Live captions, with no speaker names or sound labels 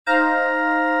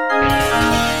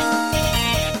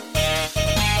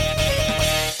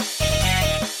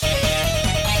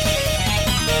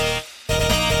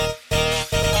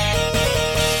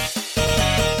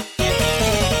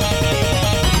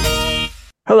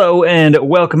Hello and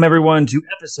welcome everyone to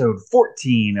episode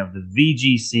 14 of the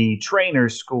VGC Trainer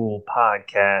School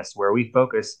podcast, where we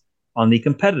focus on the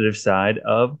competitive side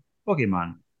of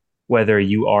Pokemon. Whether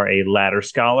you are a ladder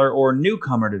scholar or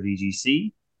newcomer to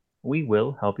VGC, we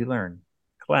will help you learn.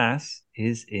 Class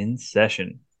is in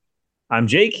session. I'm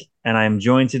Jake, and I'm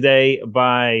joined today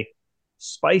by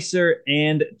Spicer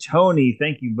and Tony.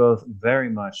 Thank you both very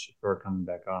much for coming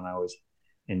back on. I always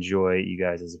enjoy you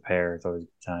guys as a pair. It's always a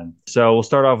good time. So we'll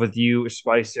start off with you,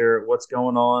 Spicer. What's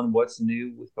going on? What's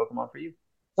new with Pokemon for you?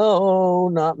 Oh,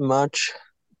 not much.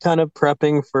 Kind of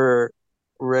prepping for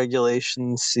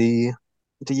Regulation C.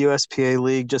 The USPA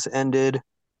League just ended.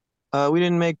 We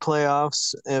didn't make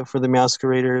playoffs for the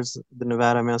Masqueraders, the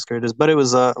Nevada Masqueraders, but it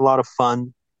was a lot of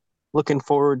fun. Looking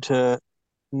forward to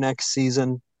next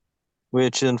season,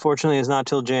 which unfortunately is not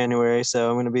till January. So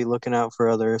I'm going to be looking out for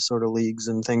other sort of leagues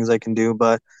and things I can do.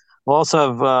 But we'll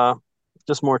also have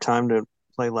just more time to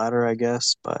play ladder, I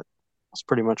guess. But that's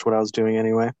pretty much what I was doing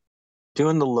anyway.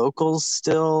 Doing the locals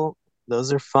still.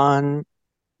 Those are fun.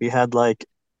 We had like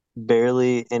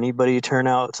barely anybody turn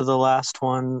out to the last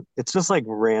one. It's just like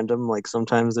random. Like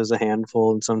sometimes there's a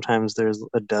handful and sometimes there's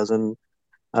a dozen.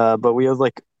 But we had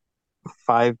like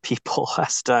five people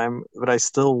last time, but I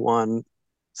still won.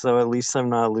 So at least I'm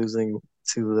not losing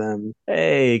to them.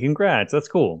 Hey, congrats. That's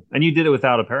cool. And you did it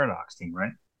without a Paradox team,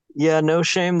 right? Yeah, no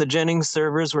shame. The Jennings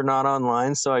servers were not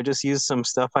online, so I just used some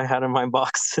stuff I had in my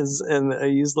boxes, and I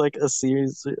used like a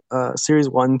series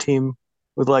one team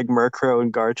with like Murkrow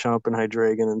and Garchomp and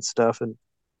Hydreigon and stuff, and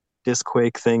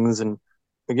Disquake things, and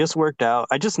it just worked out.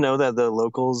 I just know that the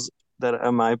locals that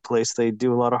at my place they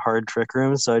do a lot of hard trick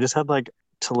rooms, so I just had like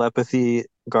telepathy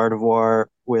Gardevoir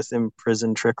with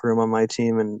imprisoned trick room on my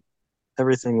team, and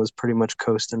everything was pretty much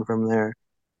coasting from there.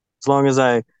 As long as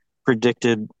I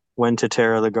predicted when to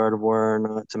Terra the Gardevoir or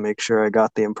not to make sure I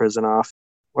got the imprison off.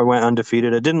 I went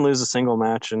undefeated. I didn't lose a single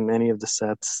match in any of the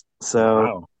sets. So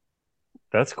Wow.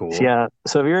 That's cool. yeah.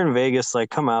 So if you're in Vegas, like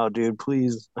come out, dude.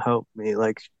 Please help me.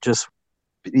 Like just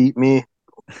beat me.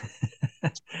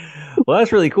 Well,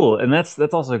 that's really cool. And that's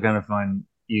also kind of fun.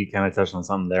 You kind of touched on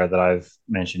something there that I've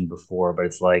mentioned before, but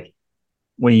it's like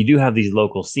when you do have these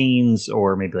local scenes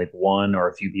or maybe like one or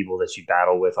a few people that you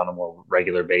battle with on a more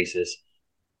regular basis,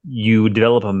 you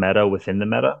develop a meta within the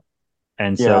meta.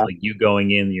 And so Yeah. like you going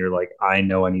in, you're like, I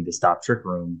know I need to stop Trick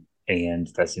Room. And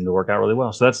that seemed to work out really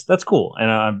well. So that's cool.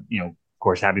 And I'm, of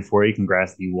course, happy for you.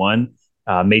 Congrats that you won.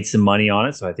 Made some money on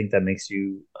it. So I think that makes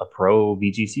you a pro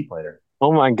VGC player.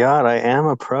 Oh my God, I am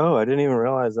a pro. I didn't even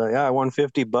realize that. Yeah, I won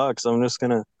 $50. I'm just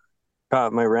gonna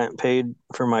got my rent paid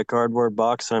for my cardboard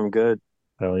box. I'm good.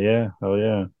 Hell yeah. Hell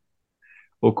yeah.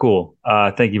 Well, cool.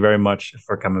 Thank you very much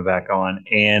for coming back on.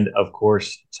 And of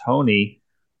course, Tony,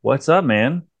 what's up,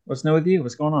 man? What's new with you?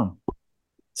 What's going on?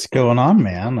 What's going on,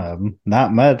 man?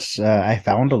 Not much. I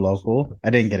found a local. I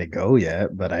didn't get a go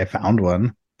yet, but I found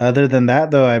one. Other than that,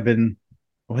 though, I've been,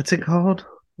 what's it called?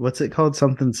 What's it called?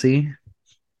 Something C?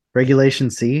 Regulation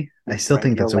C? I still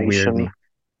think that's a weird Regulation. name.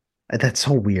 That's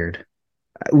so weird.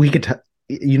 We could,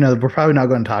 we're probably not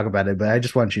going to talk about it, but I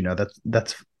just want you to know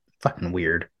that's fucking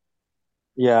weird.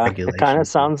 Yeah, it kind Regulation of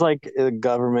C. sounds like the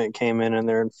government came in and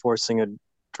they're enforcing a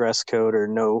dress code or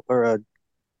no or a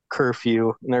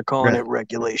curfew, and they're calling Right. it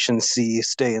Regulation C.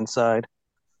 Stay inside.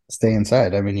 Stay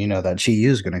inside. I mean, you know that Chi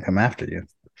is going to come after you.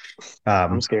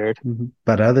 I'm Um, scared.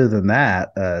 but other than that,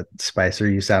 Spicer,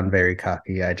 you sound very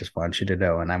cocky. I just want you to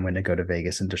know, and I'm going to go to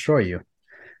Vegas and destroy you.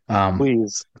 Um,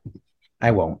 Please,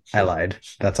 I won't. I lied.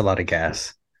 That's a lot of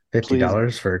gas. Fifty please.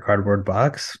 dollars for a cardboard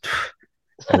box.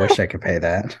 I wish I could pay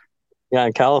that. Yeah,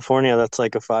 in California, that's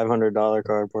like a $500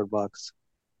 cardboard box.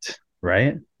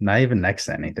 Right? Not even next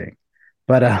to anything.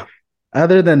 But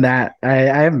other than that, I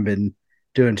haven't been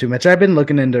doing too much. I've been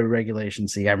looking into Regulation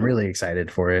C. I'm really excited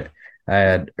for it. I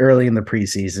had early in the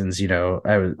preseasons,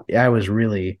 I was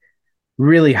really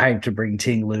hyped to bring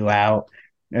Ting Lu out.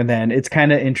 And then it's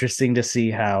kind of interesting to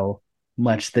see how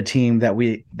much the team that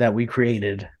we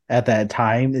created at that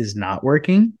time is not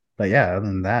working. But yeah, other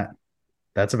than that,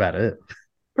 that's about it.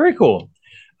 Very cool.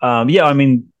 Yeah, I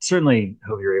mean, certainly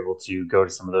hope you're able to go to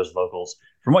some of those locals.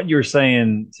 From what you were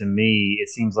saying to me, it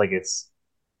seems like it's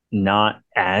not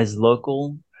as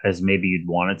local as maybe you'd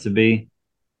want it to be,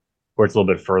 or it's a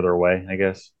little bit further away, I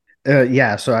guess.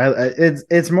 Yeah, so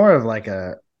it's more of like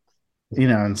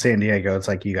in San Diego, it's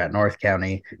like you got North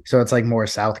County, so it's like more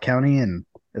South County, and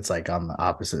it's like on the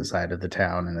opposite side of the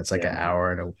town, and it's like Yeah. an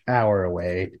hour and an hour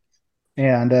away,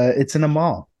 and it's in a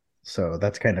mall, so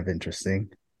that's kind of interesting.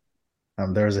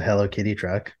 There was a Hello Kitty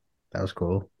truck, that was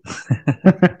cool.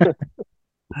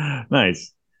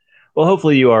 Nice. Well,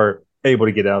 hopefully you are able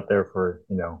to get out there for,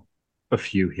 a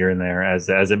few here and there as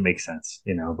it makes sense,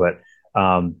 But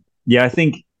yeah, I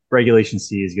think Regulation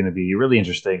C is going to be really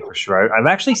interesting for sure. I've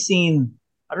actually seen,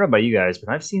 I don't know about you guys,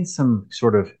 but I've seen some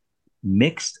sort of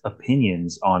mixed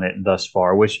opinions on it thus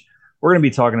far, which we're going to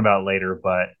be talking about later.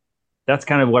 But that's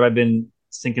kind of what I've been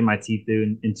sinking my teeth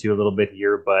into a little bit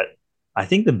here. But I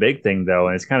think the big thing, though,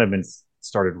 and it's kind of been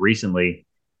started recently,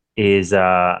 is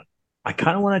I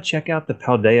kind of want to check out the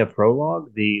Paldea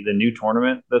Prologue, the new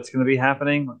tournament that's going to be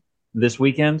happening this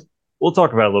weekend. We'll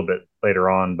talk about it a little bit later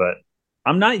on, but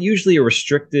I'm not usually a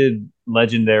restricted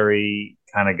legendary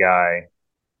kind of guy,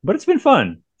 but it's been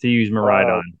fun to use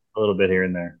Miraidon a little bit here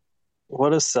and there.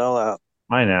 What a sellout.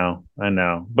 I know.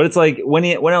 But it's like when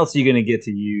else are you going to get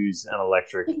to use an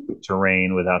electric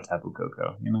terrain without Tapu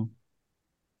Koko,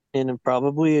 In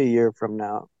probably a year from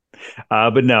now.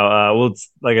 But no, well,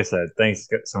 like I said, thanks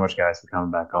so much, guys, for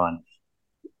coming back on.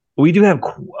 We do have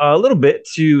a little bit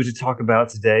to talk about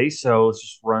today, so let's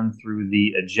just run through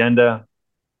the agenda.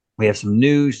 We have some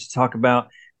news to talk about,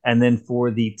 and then for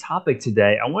the topic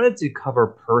today, I wanted to cover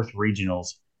Perth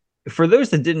regionals. For those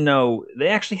that didn't know, they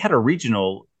actually had a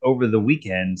regional over the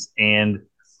weekend, and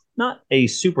not a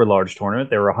super large tournament.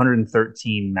 There were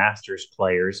 113 Masters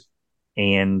players,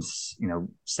 and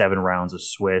 7 rounds of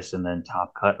Swiss, and then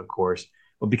top cut, of course.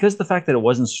 But because of the fact that it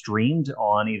wasn't streamed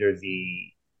on either the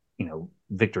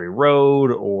Victory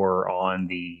Road or on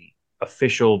the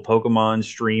official Pokemon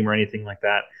stream or anything like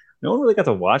that, no one really got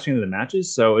to watch any of the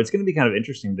matches. So it's going to be kind of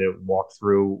interesting to walk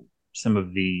through some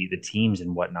of the teams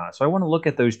and whatnot. So I want to look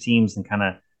at those teams and kind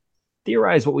of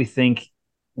theorize what we think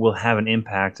will have an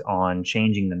impact on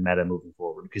changing the meta moving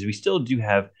forward, because we still do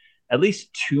have at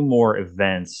least 2 more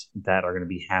events that are going to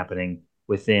be happening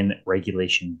within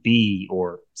Regulation B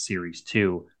or Series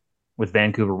 2, with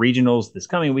Vancouver Regionals this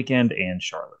coming weekend and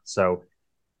Charlotte. So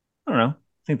I don't know.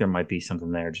 I think there might be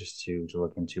something there just to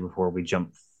look into before we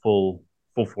jump full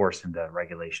force into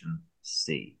Regulation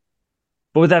C.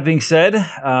 But with that being said,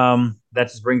 that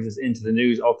just brings us into the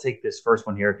news. I'll take this first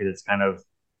one here because it's kind of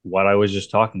what I was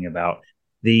just talking about.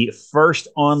 The first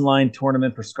online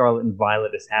tournament for Scarlet and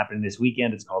Violet is happening this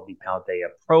weekend. It's called the Paldea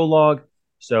Prologue.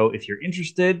 So if you're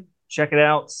interested, check it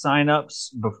out.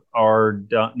 Sign-ups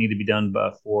need to be done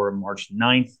before March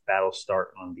 9th. Battles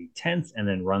start on the 10th and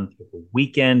then run through the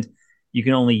weekend. You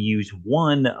can only use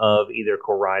one of either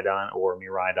Koraidon or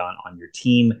Miraidon on your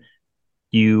team.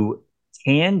 You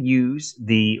can use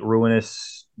the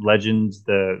Ruinous Legends,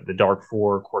 the Dark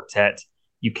Four Quartet.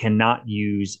 You cannot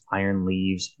use Iron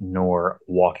Leaves nor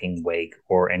Walking Wake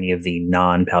or any of the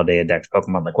non-Paldea Dex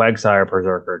Pokemon like Quagsire,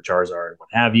 Berserker, Charizard, what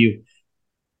have you.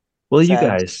 Will you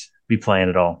guys be playing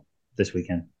at all this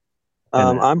weekend?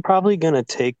 I'm probably going to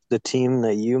take the team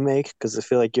that you make because I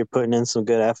feel like you're putting in some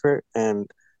good effort, and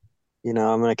I'm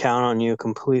going to count on you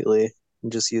completely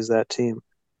and just use that team.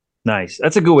 Nice.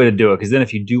 That's a good way to do it, because then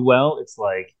if you do well, it's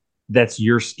like that's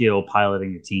your skill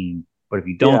piloting your team. But if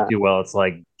you don't do well, it's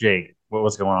like, Jake,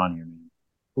 what's going on here, man?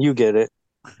 You get it.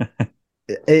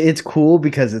 It's cool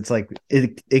because it's like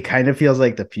it kind of feels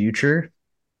like the future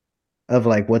of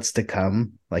like what's to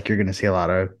come. Like you're gonna see a lot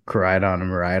of Koraidon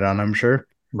and Miraidon, I'm sure.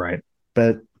 Right.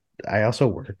 But I also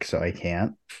work, so I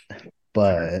can't.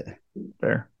 But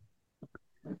fair.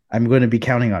 I'm going to be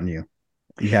counting on you.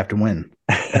 You have to win.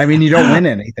 I mean, you don't win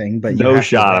anything, but you no have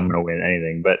shot I'm going to win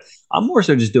anything. But I'm more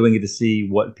so just doing it to see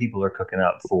what people are cooking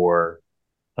up for,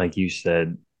 like you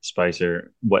said,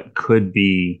 Spicer, what could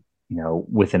be,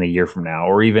 within a year from now,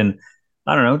 or even,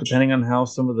 I don't know, depending on how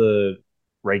some of the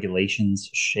regulations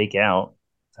shake out,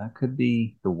 that could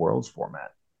be the world's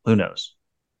format. Who knows?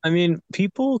 I mean,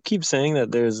 people keep saying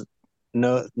that there's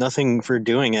nothing for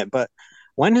doing it, but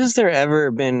when has there ever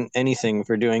been anything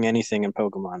for doing anything in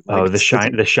Pokemon? Like,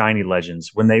 the shiny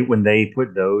legends, when they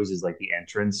put those as like the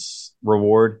entrance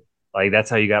reward, like that's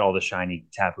how you got all the shiny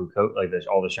Tapu coat, like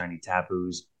all the shiny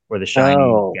Tapus or the shiny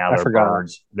Galar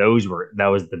birds.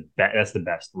 That's the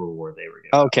best reward they were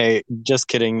getting. Okay, just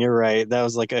kidding. You're right. That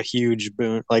was like a huge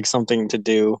boon, like something to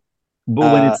do.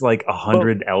 But when it's like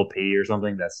 100 LP or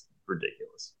something, that's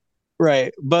ridiculous.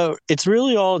 Right, but it's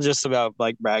really all just about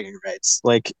like bragging rights.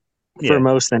 Like for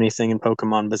most anything in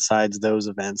Pokemon besides those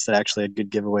events that actually had good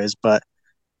giveaways, but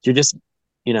you just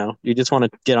want to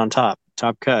get on top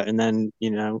cut, and then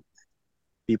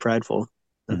be prideful.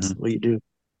 That's what you do.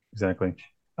 Exactly.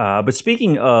 But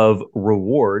speaking of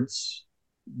rewards,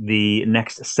 the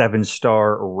next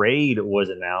 7-star raid was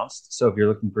announced. So if you're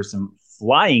looking for some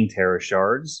flying Terra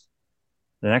shards,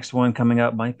 the next one coming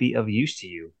up might be of use to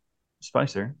you.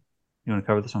 Spicer, you want to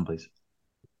cover this one, please?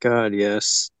 God,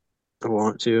 yes, I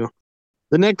want to.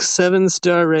 The next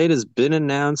 7-star raid has been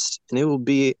announced, and it will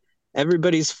be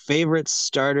Everybody's favorite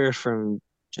starter from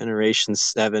Generation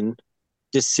 7,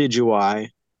 Decidueye,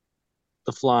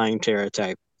 the flying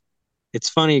Terratype. It's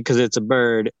funny because it's a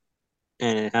bird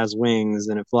and it has wings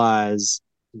and it flies,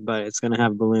 but it's going to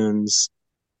have balloons.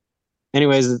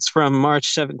 Anyways, it's from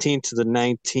March 17th to the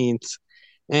 19th,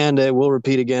 and it will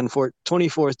repeat again for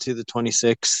 24th to the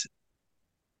 26th.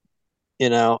 You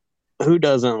know, who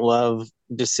doesn't love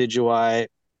Decidueye?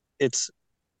 It's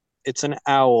it's an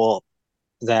owl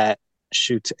that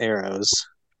shoots arrows.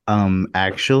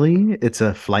 Actually, it's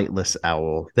a flightless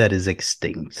owl that is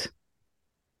extinct.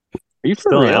 Are you for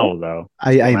Still an real? owl though.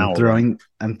 I, Still an I'm owl though. throwing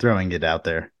I'm throwing it out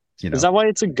there. Is that why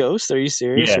it's a ghost? Are you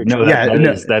serious? Yeah, You're no, trolling? Yeah,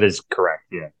 no, that is correct.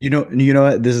 Yeah. you know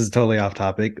what? This is totally off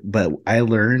topic, but I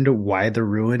learned why the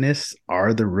Ruinous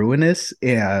are the Ruinous,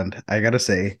 and I gotta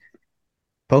say,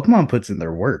 Pokemon puts in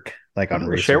their work, like on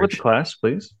Well, share with the research. class,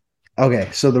 please. Okay,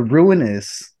 so the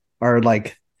Ruinous are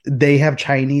like they have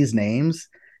Chinese names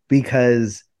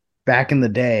because back in the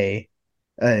day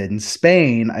in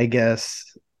Spain, I guess,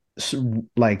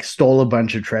 like stole a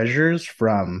bunch of treasures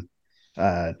from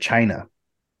China,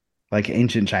 like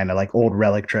ancient China, like old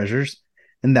relic treasures,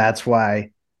 and that's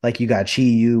why like you got Chi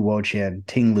Yu, Woqian,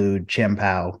 Tinglu,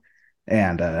 Chien-Pao,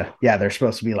 and yeah, they're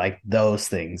supposed to be like those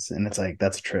things, and it's like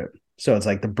that's a trip. So it's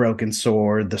like the broken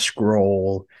sword, the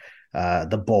scroll,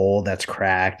 the bowl that's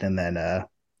cracked, and then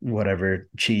whatever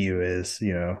Chi Yu is,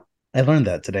 you know. I learned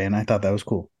that today, and I thought that was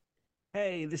cool.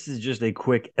 Hey, this is just a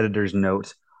quick editor's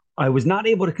note. I was not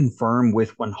able to confirm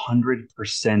with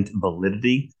 100%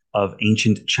 validity of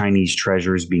ancient Chinese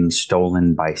treasures being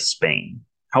stolen by Spain.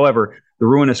 However, the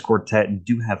Ruinous Quartet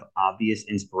do have obvious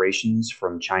inspirations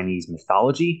from Chinese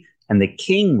mythology, and the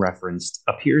king referenced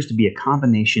appears to be a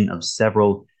combination of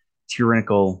several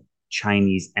tyrannical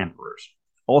Chinese emperors.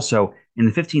 Also, in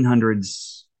the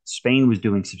 1500s, Spain was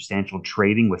doing substantial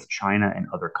trading with China and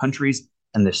other countries,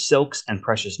 and the silks and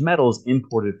precious metals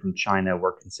imported from China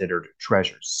were considered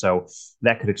treasures. So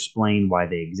that could explain why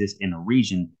they exist in a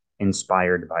region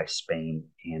inspired by Spain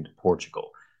and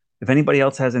Portugal. If anybody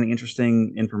else has any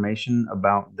interesting information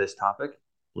about this topic,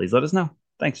 please let us know.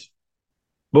 Thanks.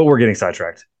 But we're getting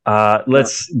sidetracked. Yeah.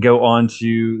 Let's go on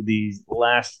to these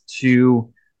last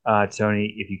two.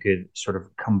 Tony, if you could sort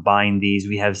of combine these,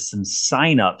 we have some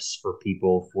signups for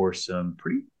people for some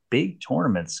pretty big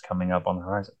tournaments coming up on the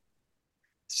horizon.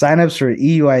 Signups for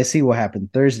EUIC will happen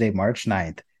Thursday, March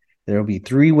 9th. There will be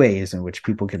 3 ways in which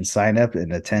people can sign up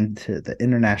and attend to the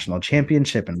International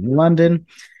Championship in London.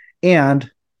 And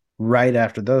right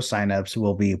after those signups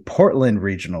will be Portland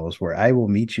Regionals, where I will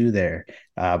meet you there.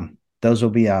 Those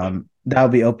will be that'll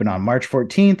be open on March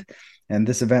 14th, and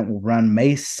this event will run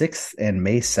May 6th and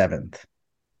May 7th.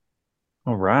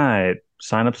 All right.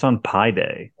 Signups on Pi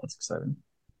Day. That's exciting.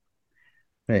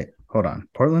 Wait, hold on.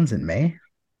 Portland's in May?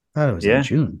 I thought it was in Yeah.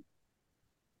 June.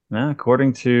 Now,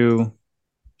 according to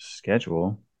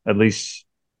schedule, at least,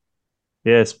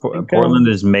 yeah, think, Portland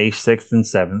is May 6th and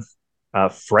 7th.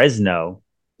 Fresno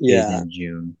is Yeah, in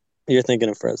June. you're thinking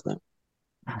of Fresno.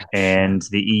 And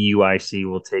the EUIC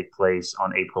will take place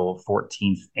on April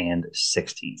 14th and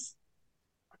 16th.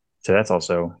 So that's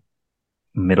also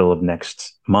middle of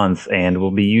next month, and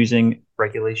we'll be using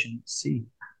Regulation C.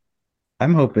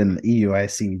 I'm hoping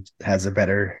EUIC has a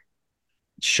better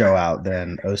show out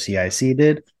than OCIC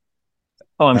did.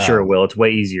 Oh, I'm sure it will. It's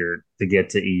way easier to get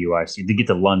to EUIC, to get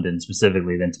to London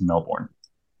specifically than to Melbourne.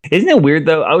 Isn't it weird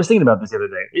though? I was thinking about this the other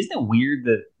day. Isn't it weird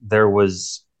that there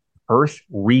was Perth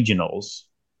regionals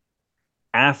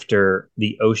after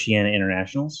the Oceania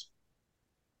Internationals,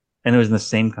 and it was in the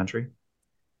same country?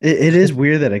 It is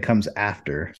weird that it comes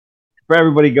after. For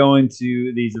everybody going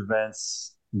to these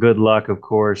events, good luck, of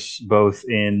course, both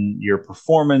in your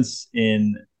performance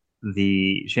in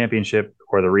the championship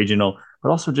or the regional, but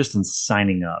also just in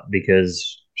signing up,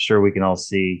 because sure we can all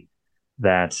see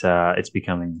that it's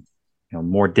becoming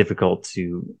more difficult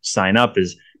to sign up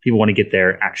as people want to get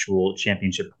their actual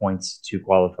championship points to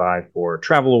qualify for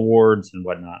travel awards and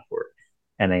whatnot for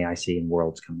NAIC and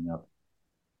Worlds coming up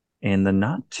in the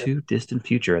not too distant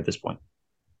future at this point.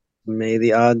 May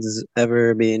the odds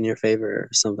ever be in your favor, or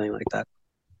something like that.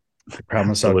 I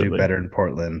promise I'll do Absolutely. better in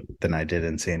Portland than I did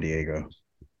in San Diego.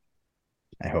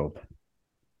 I hope.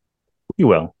 You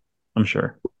will, I'm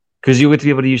sure, because you get to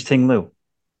be able to use Ting Lu.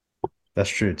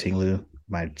 That's true. Tinglu,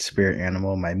 my spirit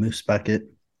animal, my moose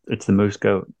bucket. It's the moose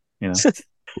goat.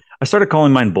 I started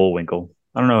calling mine Bullwinkle.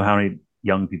 I don't know how many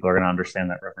young people are going to understand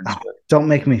that reference. Oh, don't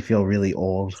make me feel really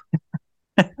old.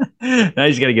 But now you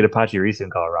just got to get Apache Risu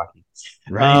and call it Rocky.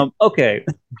 Right? Okay.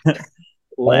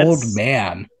 Old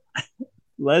man.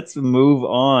 Let's move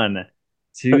on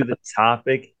to the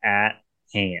topic at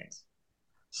hand.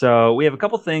 So we have a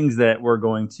couple things that we're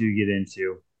going to get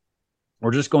into.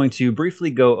 We're just going to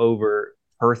briefly go over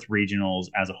Perth regionals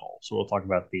as a whole. So we'll talk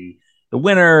about the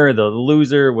winner, the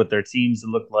loser, what their teams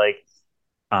look like,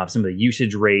 some of the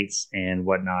usage rates and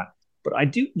whatnot. But I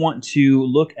do want to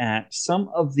look at some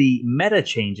of the meta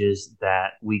changes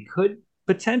that we could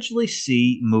potentially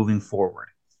see moving forward.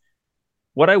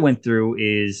 What I went through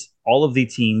is all of the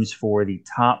teams for the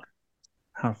top,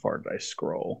 how far did I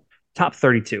scroll? Top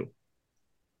 32.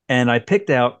 And I picked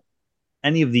out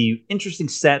any of the interesting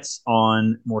sets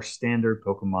on more standard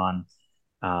Pokemon,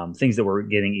 things that were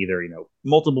getting either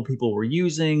multiple people were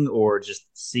using or just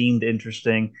seemed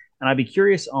interesting. And I'd be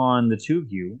curious on the two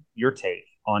of you, your take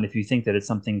on if you think that it's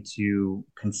something to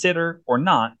consider or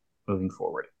not moving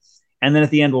forward. And then at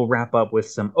the end, we'll wrap up with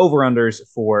some over-unders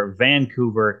for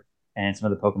Vancouver and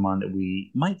some of the Pokemon that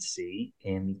we might see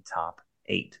in the top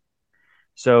 8.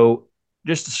 So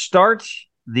just to start,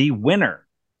 the winner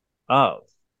of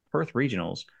Perth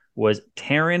Regionals was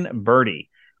Terran Birdie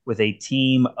with a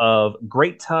team of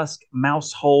Great Tusk,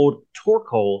 Mousehold,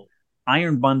 Torkoal,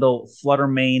 Iron Bundle,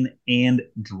 Fluttermane, and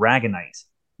Dragonite.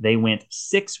 They went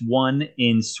 6-1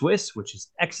 in Swiss, which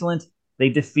is excellent. They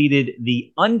defeated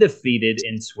the undefeated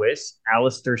in Swiss,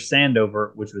 Alistair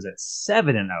Sandover, which was at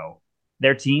 7-0.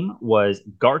 Their team was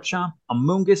Garchomp,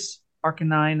 Amoonguss,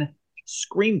 Arcanine,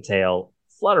 Screamtail,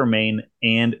 Fluttermane,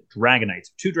 and Dragonite.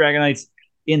 2 Dragonites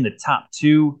in the top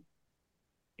 2.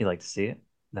 You like to see it,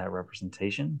 that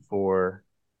representation for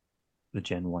the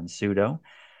Gen 1 pseudo.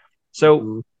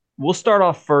 So we'll start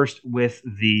off first with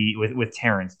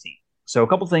Terran's team. So a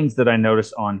couple things that I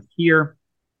noticed on here.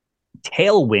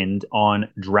 Tailwind on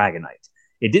Dragonite.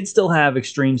 It did still have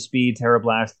Extreme Speed, Terra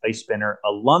Blast, Ice Spinner, a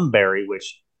Lumberry,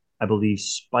 which I believe,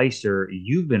 Spicer,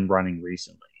 you've been running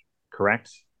recently,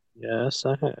 correct? Yes,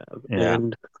 I have. Yeah.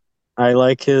 And I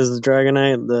like his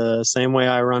Dragonite the same way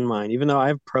I run mine. Even though I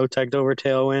have Protect over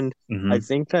Tailwind, I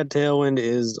think that Tailwind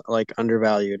is like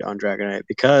undervalued on Dragonite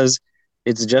because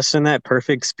it's just in that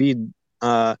perfect speed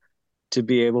to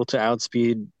be able to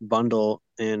outspeed Bundle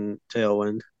in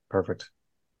Tailwind. Perfect.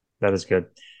 That is good.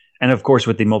 And of course,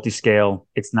 with the multi-scale,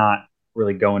 it's not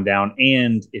really going down.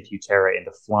 And if you Terra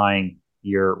into flying,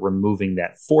 you're removing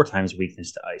that 4 times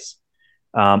weakness to ice.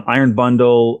 Iron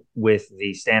Bundle with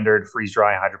the standard Freeze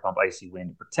Dry, Hydro Pump, Icy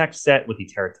Wind Protect set with the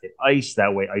Terra Type Ice.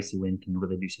 That way, Icy Wind can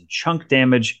really do some chunk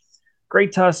damage.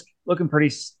 Great Tusk looking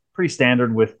pretty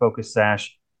standard with Focus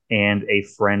Sash and a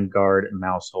Friend Guard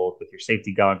Mousehold with your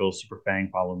safety goggles, Super Fang,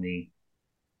 Follow Me,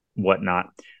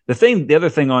 whatnot. The other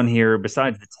thing on here,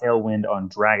 besides the Tailwind on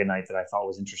Dragonite that I thought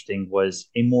was interesting, was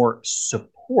a more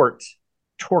support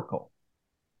Torkoal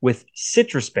with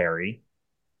Citrus Berry,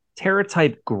 Terra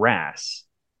Type Grass,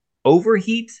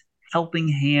 Overheat, Helping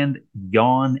Hand,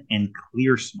 Yawn, and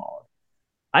Clear Smog.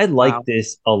 I like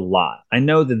this a lot. I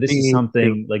know that this is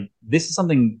something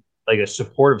like a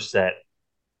supportive set.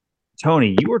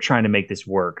 Tony, you were trying to make this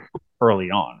work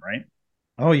early on, right?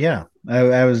 Oh yeah,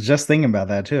 I was just thinking about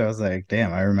that too. I was like,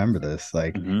 damn, I remember this.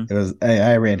 Like it was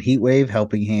I ran Heat Wave,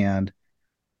 Helping Hand,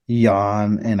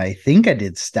 Yawn, and I think I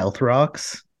did Stealth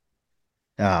Rocks.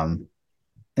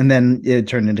 And then it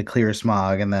turned into Clear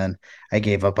Smog, and then I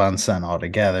gave up on Sun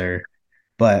altogether.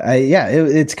 But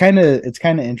it's kind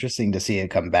of interesting to see it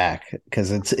come back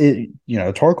because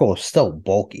Torkoal is still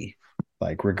bulky,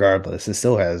 like regardless, it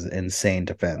still has insane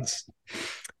defense,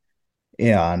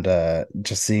 and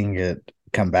just seeing it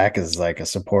come back as like a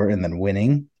support and then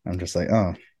winning, I'm just like,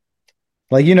 oh,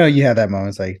 like you have that moment.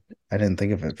 It's like I didn't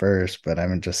think of it first, but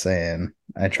I'm just saying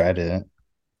I tried it.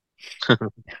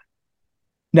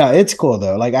 No, it's cool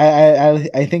though. Like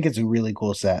I think it's a really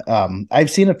cool set. I've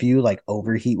seen a few like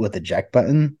Overheat with eject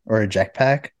button or eject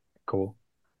pack. Cool.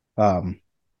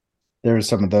 There's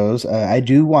some of those. I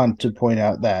do want to point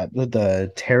out that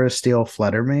the Terra Steel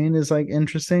Fluttermane is like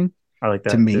interesting. I like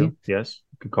that to me. Too. Yes,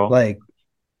 good call. Like,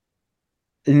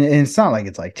 and it's not like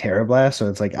it's like Terra Blast, so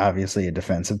it's like obviously a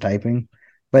defensive typing,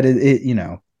 but it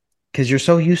because you're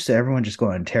so used to everyone just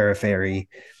going Terra Fairy,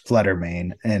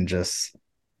 Fluttermane, and just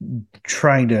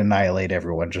trying to annihilate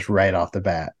everyone just right off the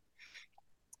bat.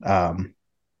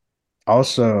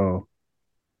 Also,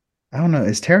 I don't know,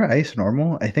 is Terra Ice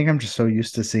normal? I think I'm just so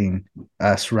used to seeing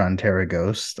us run Terra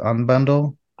Ghost on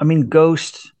bundle. I mean,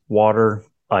 Ghost, Water,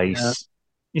 Ice. Yeah.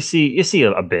 You see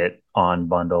a bit on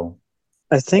bundle.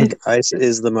 I think Ice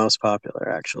is the most popular,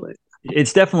 actually.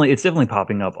 It's definitely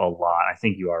popping up a lot. I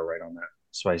think you are right on that,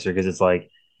 Spicer, because it's like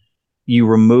you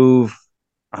remove,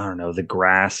 I don't know, the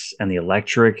grass and the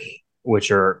electric,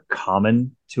 which are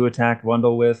common to attack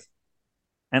bundle with.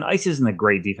 And Ice isn't a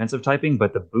great defensive typing,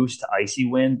 but the boost to Icy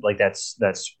Wind, like that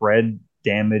spread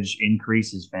damage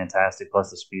increase is fantastic.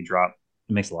 Plus the speed drop,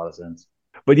 it makes a lot of sense.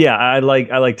 But yeah, I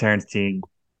like Terran's team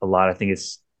a lot. I think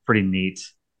it's pretty neat.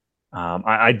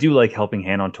 I do like Helping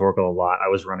Hand on Torkoal a lot. I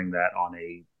was running that on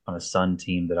a Sun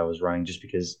team that I was running just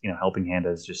because Helping Hand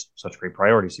is just such a great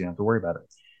priority, so you don't have to worry about it.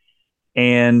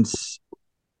 And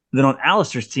then on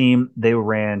Alistair's team, they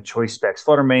ran Choice Specs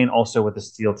Fluttermane, also with the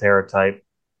Steel Terror type.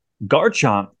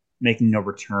 Garchomp making a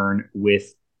return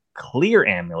with Clear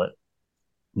Amulet.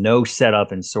 No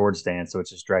setup in Sword Dance, so it's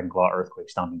just Dragon Claw, Earthquake,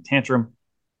 Stomping Tantrum.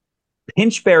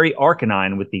 Pinchberry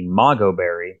Arcanine with the Mago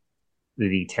Berry,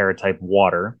 the Terra type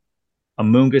Water.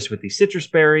 Amoonguss with the Citrus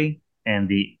Berry, and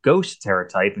the Ghost Terra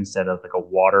type instead of like a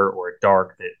Water or a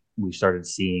Dark that we started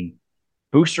seeing.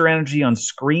 Booster Energy on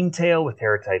Screamtail with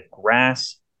Terra type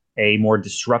Grass. A more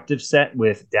disruptive set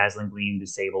with Dazzling Gleam,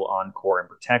 Disable, Encore, and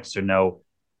Protect, so no,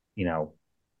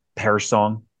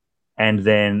 Parasong. And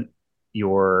then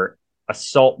your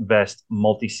Assault Vest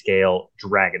multi-scale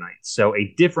Dragonite. So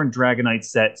a different Dragonite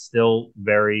set, still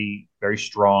very, very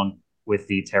strong with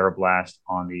the Terra Blast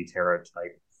on the Terra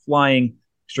type Flying,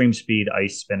 Extreme Speed,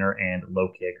 Ice Spinner, and Low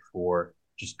Kick for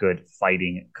just good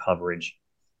fighting coverage.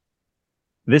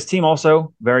 This team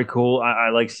also very cool. I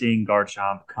like seeing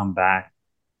Garchomp come back.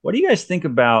 What do you guys think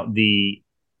about the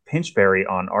Pinchberry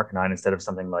on Arcanine instead of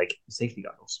something like Safety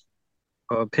Goggles?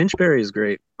 Pinchberry is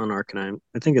great on Arcanine.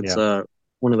 I think it's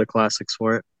one of the classics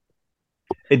for it.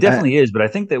 It definitely is, but I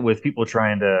think that with people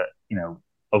trying to,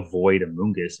 avoid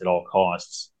Amoonguss at all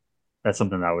costs, that's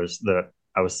something I was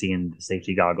seeing the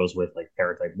Safety Goggles with, like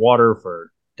Terra type Water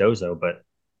for Dozo, but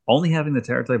only having the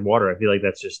Terra type Water, I feel like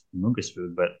that's just Amoonguss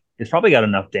food, but it's probably got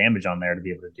enough damage on there to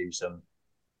be able to do some.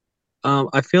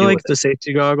 I feel like the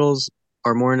Safety Goggles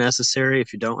are more necessary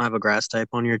if you don't have a Grass type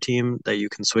on your team that you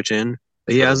can switch in.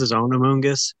 But he has his own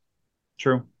Amoonguss.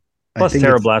 True. Plus,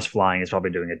 Terra Blast Flying is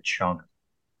probably doing a chunk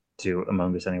to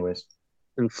Amoonguss anyways.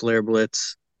 And Flare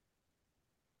Blitz.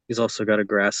 He's also got a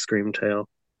Grass Screamtail.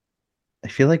 I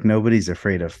feel like nobody's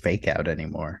afraid of Fake Out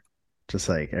anymore. Just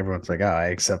like everyone's like,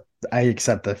 oh, I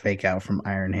accept the Fake Out from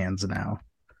Iron Hands now.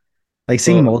 Like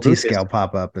seeing multi-scale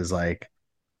pop up is like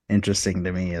interesting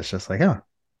to me. It's just like, oh,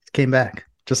 he came back.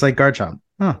 Just like Garchomp.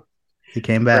 Oh, he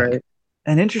came back. Right.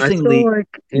 And interestingly,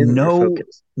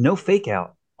 no Fake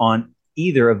Out on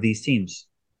either of these teams.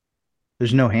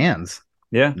 There's no hands.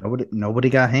 Yeah. Nobody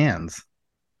got hands.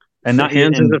 And not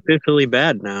hands is officially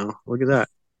bad now. Look at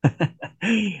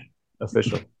that.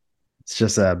 Official. It's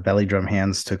just Belly Drum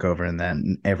Hands took over, and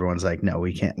then everyone's like, no,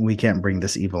 we can't bring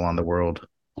this evil on the world.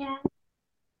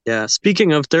 Yeah.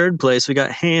 Speaking of third place, we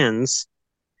got Hands.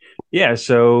 Yeah,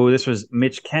 so this was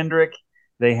Mitch Kendrick.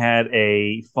 They had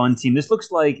a fun team. This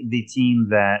looks like the team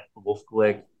that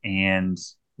Wolfglick and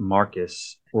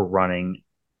Marcus were running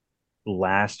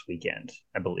last weekend,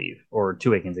 I believe, or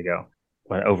 2 weekends ago,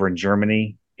 over in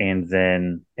Germany and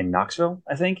then in Knoxville,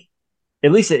 I think.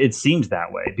 At least it seems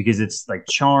that way because it's like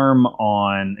Charm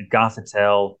on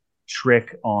Gothitelle,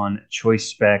 Trick on Choice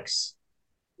Specs,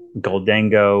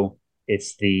 Goldengo.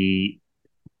 It's the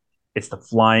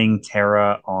Flying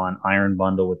Terra on Iron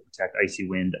Bundle with Protect, Icy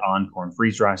Wind, Encore, and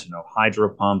Freeze Dry, so no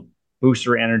Hydro Pump.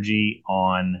 Booster Energy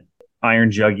on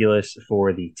Iron Jugulus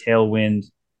for the Tailwind.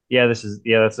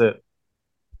 That's it.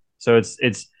 So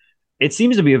it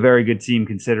seems to be a very good team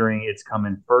considering it's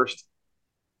coming first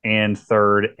and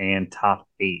third and top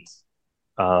 8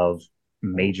 of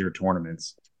major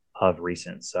tournaments of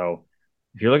recent. So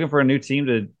if you're looking for a new team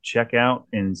to check out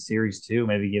in Series 2,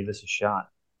 maybe give this a shot.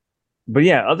 But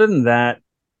yeah, other than that,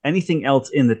 anything else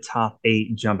in the top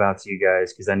 8 jump out to you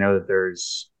guys? Because I know that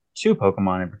there's 2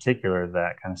 Pokemon in particular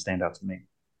that kind of stand out to me.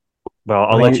 Well,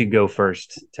 I'll let you go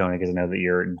first, Tony, because I know that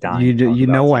you're dying.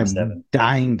 I'm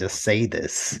dying to say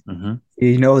this.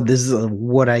 Mm-hmm. This is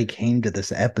what I came to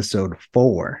this episode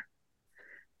for.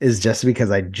 Is just because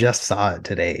I just saw it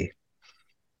today,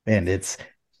 and it's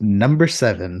number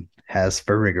 7 has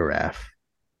Farigiraf,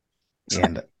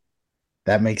 and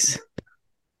that makes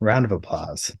round of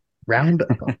applause. Round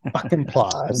of fucking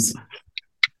applause.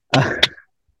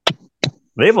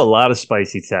 They have a lot of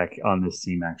spicy tech on this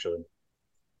team, actually.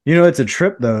 It's a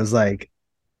trip though. It's like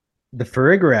the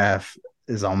Farigiraf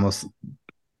is almost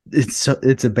it's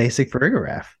a basic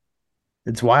Farigiraf.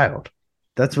 It's wild.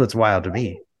 That's what's wild to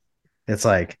me. It's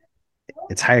like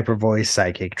it's Hyper Voice,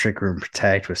 Psychic, Trick Room,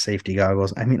 Protect with Safety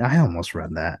Goggles. I mean, I almost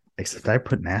run that, except I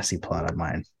put Nasty Plot on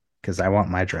mine because I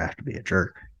want my draft to be a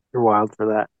jerk. You're wild for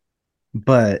that.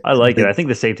 But I like it. I think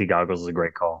the Safety Goggles is a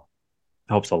great call.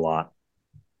 Helps a lot.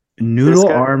 Noodle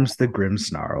Arms the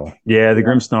Grimmsnarl. Yeah, the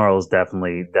Grimmsnarl is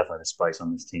definitely the spice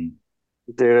on this team.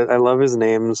 Dude, I love his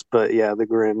names, but yeah, the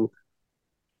Grim.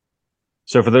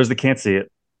 So for those that can't see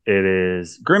it, It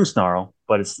is Grimmsnarl,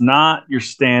 but it's not your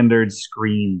standard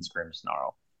screens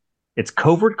Grimmsnarl. It's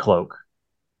Covert Cloak,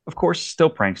 of course, still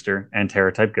Prankster and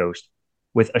Terra type Ghost,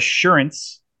 with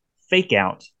Assurance, Fake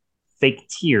Out, Fake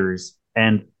Tears,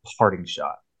 and Parting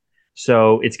Shot.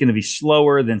 So it's going to be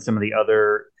slower than some of the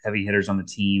other heavy hitters on the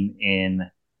team in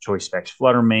Choice Specs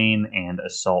Fluttermane and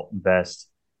Assault Vest.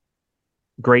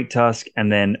 Great Tusk,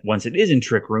 and then once it is in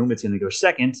Trick Room, it's going to go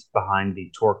second behind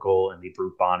the Torkoal and the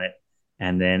Brute Bonnet.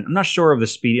 And then I'm not sure of the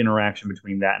speed interaction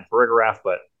between that and Farigiraf,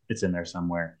 but it's in there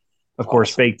somewhere. Of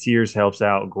course, Fake Tears helps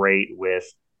out great with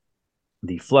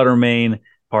the Fluttermane.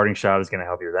 Parting Shot is going to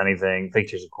help you with anything. Fake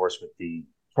Tears, of course, with the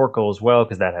Torkoal as well,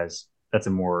 because that's a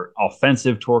more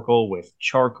offensive Torkoal with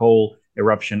Charcoal,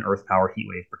 Eruption, Earth Power, Heat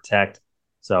Wave, Protect.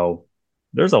 So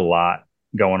there's a lot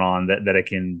going on that it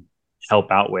can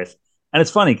help out with. And it's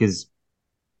funny because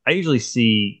I usually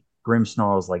see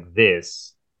Grimmsnarls like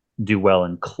this do well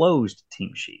in closed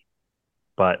team sheet,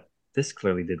 but this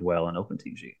clearly did well in open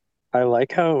team sheet. I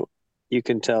like how you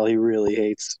can tell he really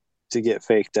hates to get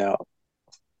faked out.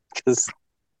 Because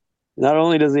not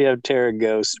only does he have Terra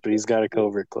Ghost, but he's got a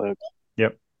Covert Cloak.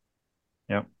 Yep.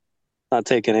 Not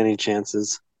taking any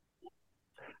chances.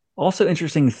 Also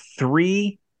interesting,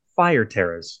 3 Fire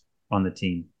Terras on the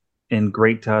team in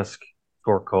Great Tusk,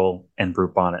 Torkoal, and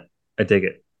Brute Bonnet. I dig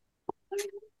it.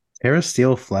 Terra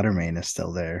Steel Fluttermane is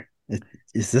still there.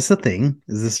 Is this a thing?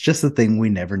 Is this just a thing we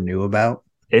never knew about?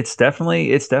 It's definitely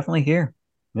here.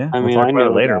 Yeah, I we'll mean, talk I about it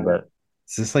know later, about but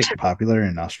Is this like popular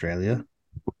in Australia?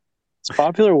 It's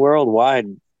popular worldwide.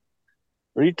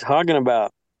 What are you talking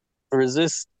about?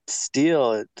 Resist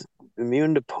steel. It's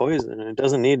immune to poison. It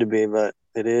doesn't need to be, but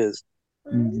it is.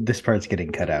 This part's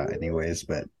getting cut out anyways,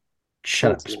 but No,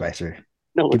 shut it's up, not. Spicer.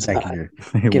 No, Get it's back not. in your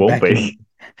it get won't back be.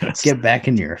 in get back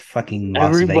in your fucking Las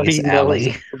Everybody Vegas knows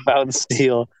alley. about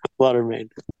steel Fluttermane.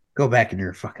 Go back in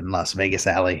your fucking Las Vegas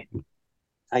alley.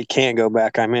 I can't go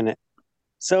back. I'm in it.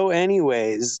 So,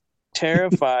 anyways,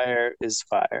 Terrifier is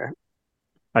fire.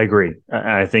 I agree.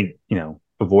 I think,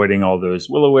 avoiding all those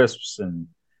will-o-wisps and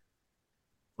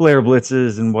flare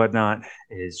blitzes and whatnot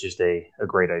is just a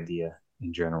great idea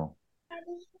in general.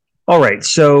 All right,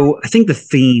 so I think the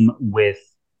theme with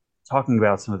talking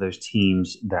about some of those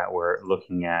teams that we're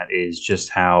looking at is just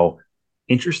how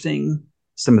interesting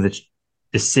some of the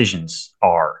decisions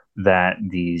are that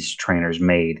these trainers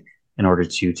made in order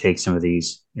to take some of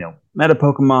these, meta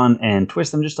Pokemon and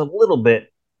twist them just a little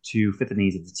bit to fit the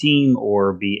needs of the team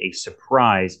or be a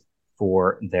surprise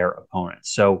for their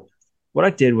opponents. So what I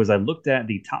did was I looked at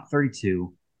the top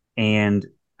 32 and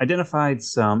identified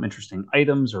some interesting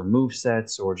items or move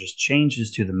sets or just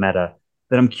changes to the meta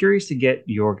that I'm curious to get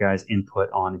your guys'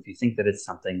 input on if you think that it's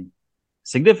something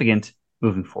significant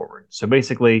moving forward. So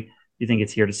basically, do you think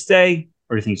it's here to stay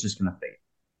or do you think it's just going to fade?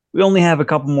 We only have a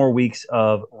couple more weeks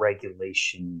of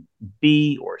Regulation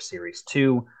B or Series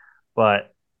 2,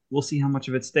 but we'll see how much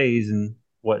of it stays and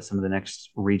what some of the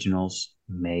next regionals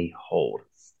may hold.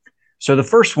 So the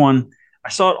first one, I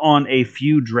saw it on a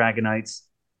few Dragonites,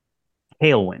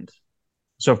 Tailwind.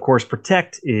 So, of course,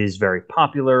 Protect is very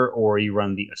popular, or you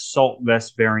run the Assault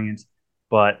Vest variant.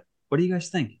 But what do you guys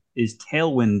think? Is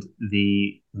Tailwind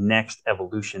the next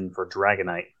evolution for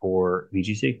Dragonite for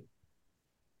VGC?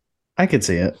 I could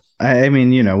see it. I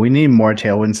mean, we need more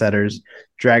Tailwind setters.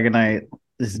 Dragonite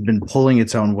has been pulling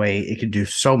its own weight. It could do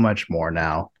so much more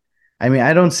now. I mean,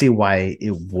 I don't see why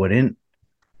it wouldn't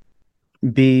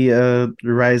be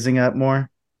rising up more.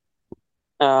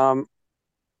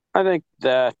 I think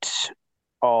that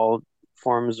all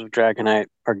forms of Dragonite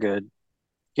are good.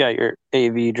 You got your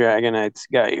AV Dragonites,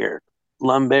 you got your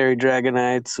Lumberry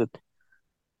Dragonites with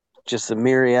just a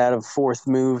myriad of fourth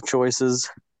move choices.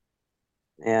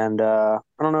 And I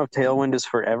don't know if Tailwind is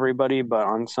for everybody, but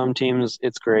on some teams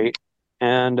it's great,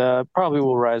 and probably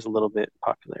will rise a little bit in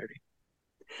popularity.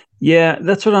 Yeah,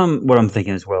 that's what I'm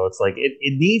thinking as well. It's like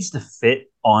it needs to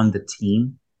fit on the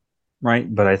team,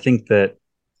 right? But I think that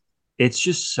it's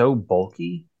just so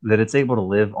bulky that it's able to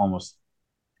live almost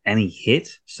any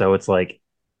hit. So it's like,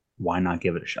 why not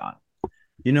give it a shot?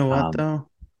 You know what though?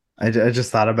 I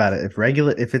just thought about it.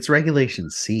 If it's Regulation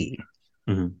C,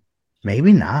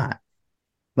 maybe not.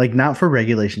 Like not for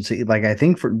Regulation C. Like I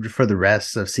think for the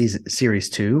rest of Series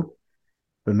 2,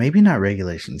 but maybe not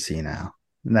Regulation C now.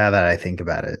 Now that I think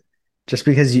about it, just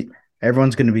because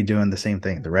everyone's going to be doing the same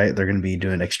thing, right? They're going to be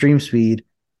doing extreme speed.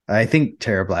 I think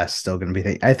Terra Blast is still going to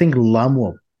be. I think Lum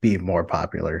will be more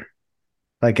popular.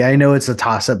 Like I know it's a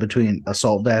toss up between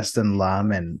Assault Vest and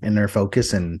Lum and Inner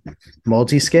Focus and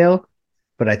Multiscale,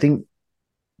 but I think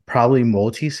probably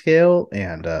Multiscale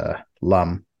and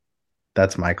Lum.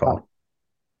 That's my call.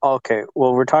 Okay,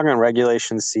 well, we're talking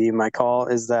Regulation C. My call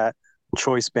is that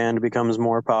Choice Band becomes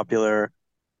more popular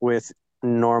with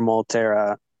normal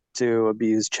Terra to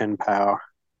abuse Chen Pao.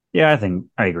 Yeah, I think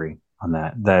I agree on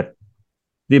that. That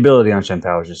the ability on Shen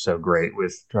Pao is just so great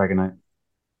with Dragonite.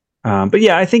 But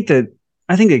yeah, I think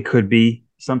it could be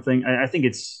something. I think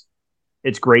it's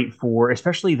great for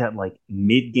especially that like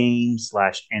mid game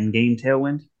slash end game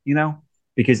tailwind, you know,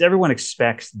 because everyone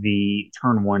expects the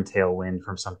turn one tailwind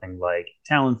from something like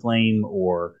Talonflame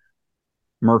or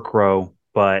Murkrow,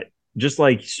 but just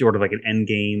like sort of like an end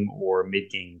game or mid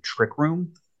game trick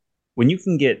room, when you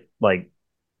can get like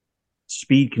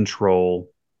speed control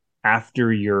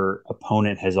after your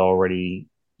opponent has already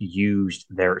used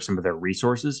some of their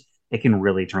resources, it can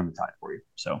really turn the tide for you.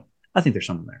 So I think there's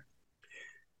something there.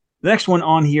 The next one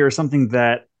on here is something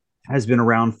that has been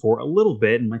around for a little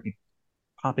bit and might be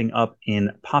popping up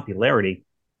in popularity.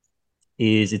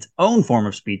 Is its own form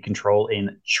of speed control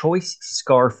in Choice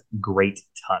Scarf Great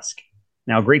Tusk.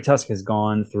 Now, Great Tusk has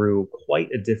gone through quite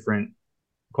a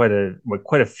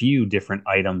few different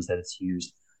items that it's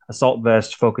used: Assault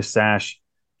Vest, Focus Sash,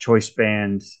 Choice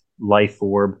Band, Life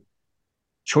Orb.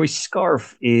 Choice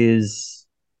Scarf is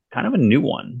kind of a new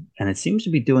one, and it seems to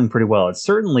be doing pretty well. It's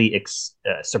certainly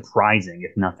surprising,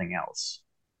 if nothing else.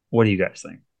 What do you guys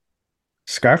think?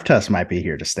 Scarf Tusk might be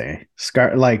here to stay.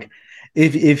 Like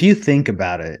if you think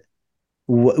about it,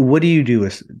 what do you do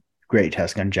with Great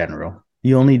Tusk in general?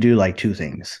 You only do like two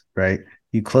things, right?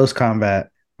 You close combat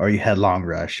or you headlong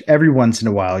rush. Every once in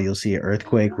a while, you'll see an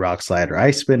Earthquake, Rock Slide, or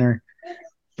Ice Spinner,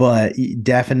 but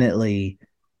definitely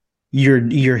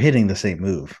you're hitting the same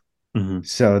move. Mm-hmm.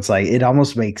 So it's like it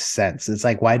almost makes sense. It's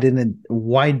like why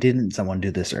didn't someone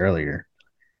do this earlier?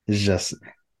 It's just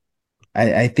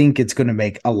I think it's going to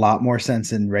make a lot more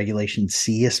sense in Regulation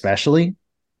C, especially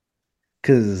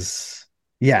because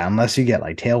yeah, unless you get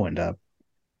like Tailwind up,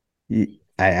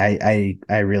 I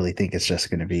really think it's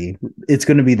going to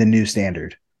be the new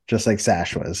standard, just like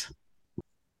Sash was.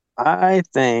 I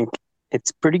think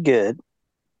it's pretty good,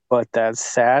 but that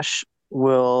Sash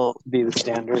will be the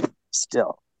standard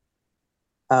still.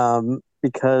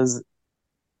 Because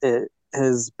it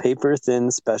has paper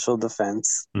thin special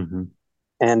defense Mm-hmm.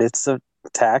 and its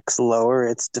attacks lower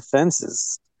its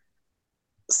defenses.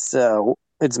 So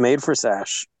it's made for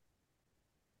Sash.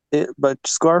 But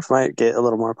Scarf might get a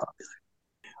little more popular.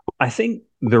 I think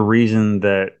the reason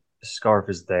that Scarf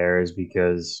is there is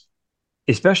because,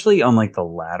 especially on like the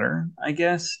ladder, I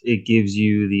guess it gives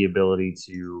you the ability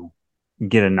to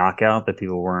get a knockout that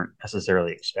people weren't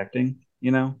necessarily expecting,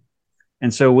 you know?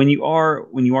 And so when you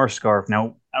are Scarf,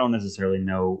 now I don't necessarily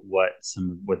know what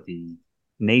the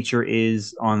nature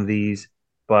is on these,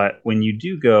 but when you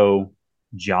do go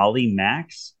Jolly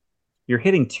Max, you're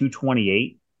hitting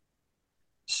 228.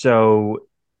 So,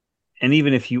 and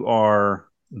even if you are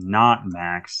not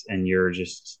max and you're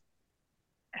just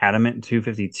adamant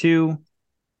 252,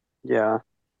 Yeah.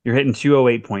 you're hitting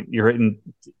 208,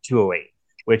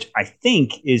 which I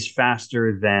think is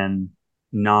faster than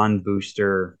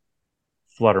non-booster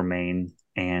Flutter Mane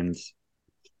and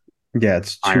Yeah,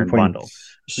 it's two Iron Bundle.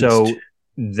 points. So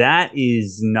that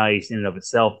is nice in and of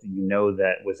itself. You know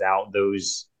that without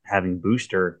those having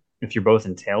booster, if you're both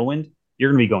in Tailwind,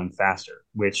 you're going to be going faster.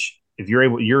 Which, if you're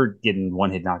able, you're getting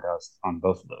one hit knockouts on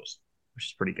both of those, which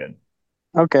is pretty good.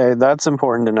 Okay, that's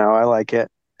important to know. I like it.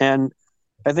 And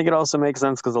I think it also makes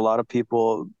sense because a lot of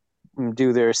people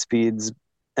do their speeds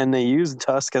and they use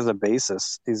Tusk as a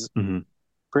basis. He's Mm-hmm.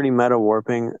 pretty meta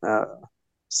warping.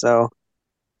 So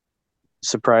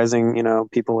surprising,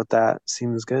 people with that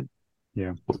seems good.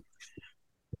 Yeah,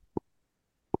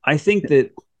 I think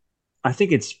that I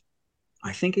think it's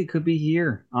I think it could be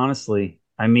here. Honestly,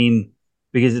 I mean,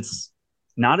 because it's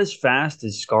not as fast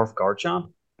as Scarf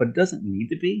Garchomp, but it doesn't need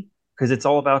to be because it's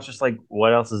all about just like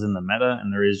what else is in the meta,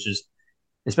 and there is just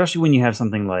especially when you have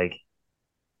something like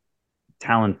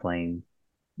Talonflame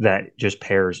that just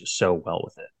pairs so well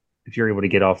with it. If you're able to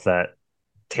get off that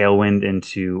Tailwind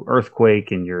into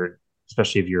Earthquake, and you're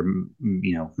especially if you're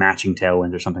matching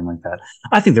Tailwind or something like that,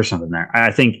 I think there's something there.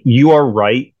 I think you are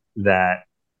right that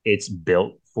it's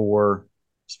built for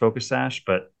Focus Sash,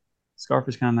 but Scarf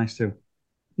is kind of nice too.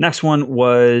 Next one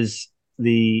was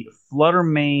the Flutter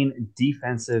Mane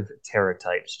defensive Terra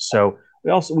types. So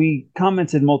we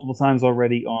commented multiple times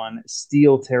already on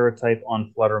Steel Terra type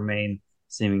on Flutter Mane,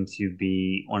 seeming to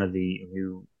be one of the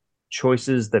new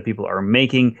choices that people are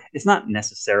making. It's not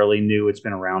necessarily new; it's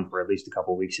been around for at least a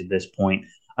couple weeks at this point.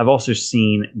 I've also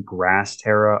seen Grass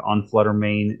Terra on Flutter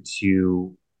Mane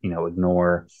to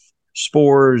ignore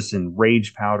spores and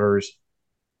rage powders.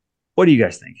 What do you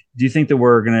guys think? Do you think that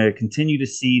we're going to continue to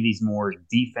see these more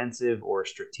defensive or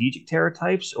strategic Terra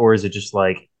types, or is it just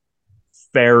like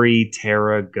fairy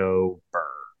Terra go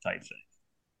burr type thing?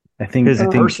 I Because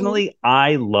think personally,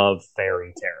 I love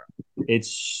fairy Terra.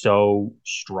 It's so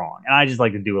strong, and I just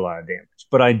like to do a lot of damage.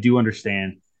 But I do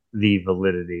understand the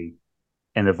validity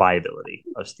and the viability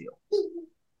of steel.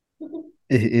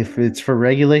 if it's for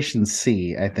Regulation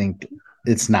C, I think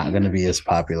it's not going to be as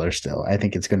popular still. I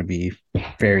think it's going to be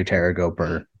Fairy Terra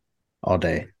Gopher all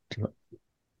day.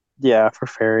 Yeah, for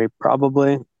fairy,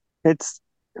 probably. It's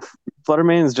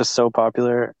Fluttermane is just so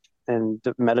popular and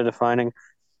meta defining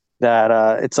that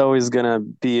it's always gonna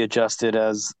be adjusted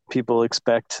as people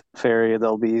expect fairy.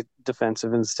 They'll be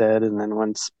defensive instead, and then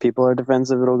once people are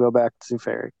defensive, it'll go back to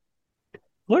fairy.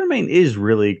 Fluttermane is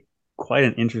really quite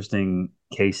an interesting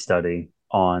case study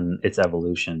on its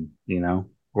evolution,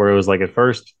 where it was like at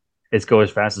first it's go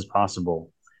as fast as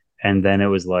possible. And then it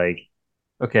was like,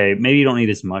 okay, maybe you don't need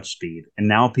as much speed. And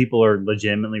now people are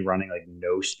legitimately running like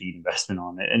no speed investment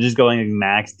on it and just going like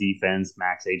max defense,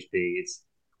 max HP. It's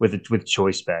with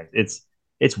choice specs.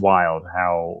 It's wild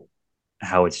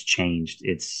how it's changed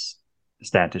its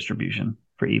stat distribution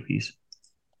for EVs.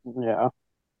 Yeah,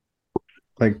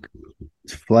 Like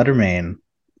Fluttermane,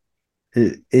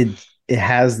 it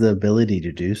has the ability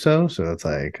to do so. So it's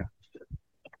like,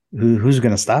 who's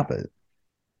going to stop it?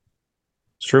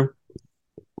 It's true.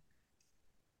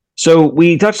 So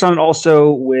we touched on it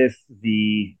also with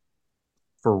the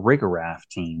Farigarath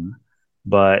team,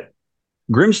 but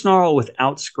Grimmsnarl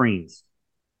without screens.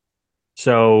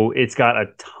 So it's got a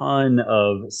ton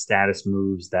of status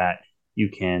moves that you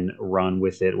can run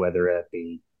with it, whether it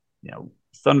be,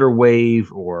 Thunder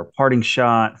Wave or Parting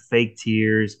Shot, Fake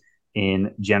Tears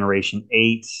in Generation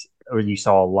 8, or you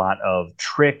saw a lot of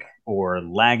Trick or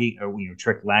lagging, or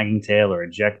Trick Lagging Tail or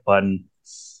Eject Button.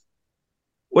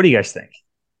 What do you guys think?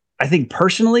 I think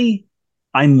personally,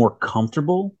 I'm more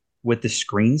comfortable with the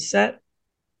screen set,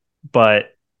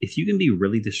 but if you can be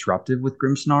really disruptive with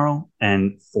Grimmsnarl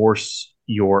and force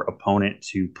your opponent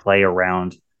to play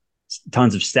around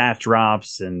tons of stat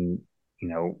drops and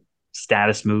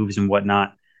status moves and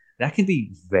whatnot, that can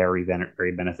be very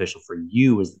very beneficial for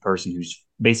you as the person who's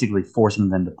basically forcing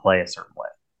them to play a certain way.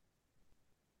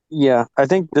 yeah. I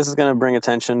think this is gonna bring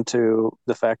attention to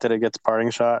the fact that it gets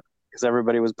parting shot because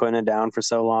everybody was putting it down for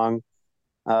so long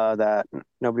that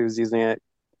nobody was using it.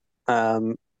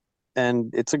 Um,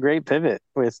 and it's a great pivot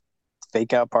with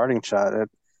fake out parting shot.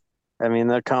 I mean,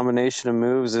 the combination of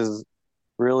moves is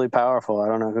really powerful. I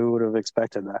don't know who would have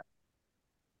expected that.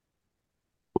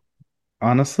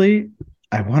 Honestly,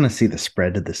 I want to see the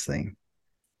spread of this thing.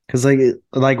 Because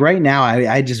like right now,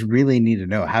 I just really need to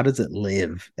know, how does it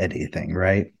live anything,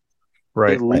 right?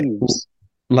 It Right. leaves.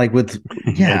 Like with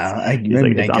it's I he's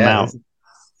like mean, I I'm out. guess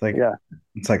it's like Yeah,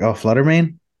 oh,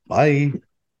 Fluttermane, bye.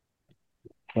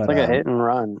 it's But like a hit and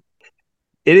run.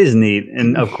 It is neat,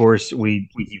 and of course, we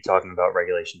keep talking about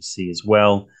Regulation C as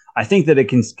well. I think that it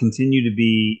can continue to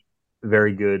be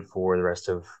very good for the rest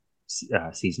of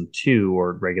season 2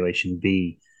 or Regulation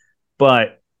B.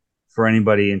 But for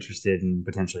anybody interested in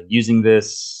potentially using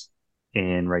this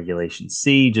in Regulation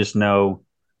C, just know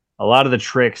a lot of the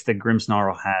tricks that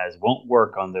Grimmsnarl has won't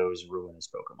work on those ruinous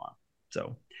Pokemon.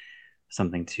 So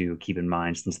something to keep in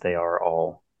mind since they are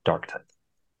all Dark type.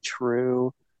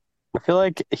 True. I feel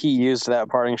like he used that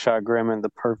parting shot Grim in the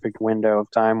perfect window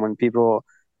of time when people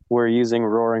were using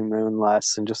Roaring Moon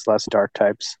less and just less dark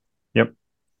types. Yep.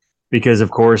 Because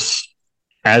of course,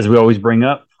 as we always bring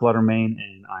up, Fluttermane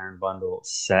and Iron Bundle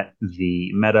set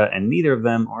the meta, and neither of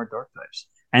them are dark types.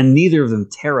 And neither of them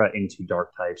Terra into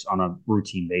dark types on a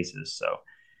routine basis. So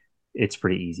it's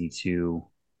pretty easy to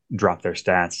drop their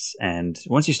stats. And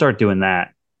once you start doing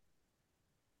that,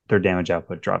 their damage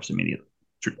output drops immediately,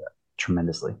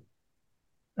 tremendously.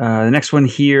 The next one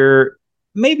here,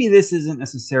 maybe this isn't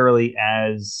necessarily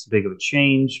as big of a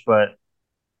change, but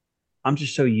I'm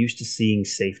just so used to seeing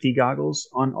safety goggles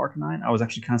on Arcanine. I was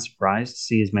actually kind of surprised to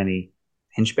see as many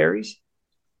pinchberries.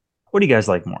 What do you guys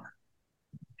like more?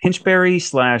 Pinchberry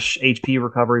slash HP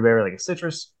recovery berry like a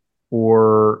citrus,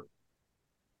 or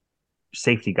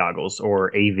safety goggles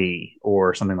or AV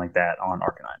or something like that on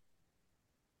Arcanine?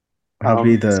 I'll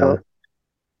be So the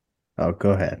oh,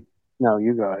 go ahead. no,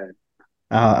 you go ahead.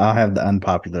 I'll have the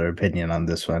unpopular opinion on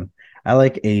this one. I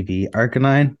like AV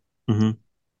Arcanine. Mm-hmm.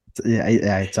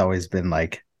 It's always been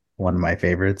like one of my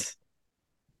favorites.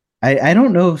 I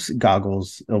don't know if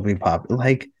goggles will be popular.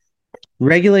 Like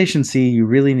Regulation C, you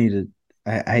really need to.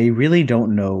 I really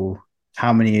don't know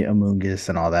how many Amoonguss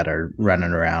and all that are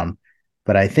running around,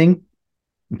 but I think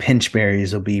pinch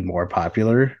berries will be more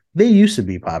popular. They used to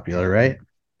be popular, right?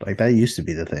 Like that used to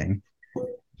be the thing,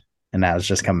 and now it's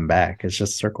just coming back. It's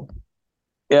just circle.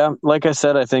 Yeah, like I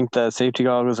said, I think that safety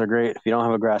goggles are great if you don't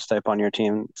have a grass type on your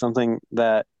team. Something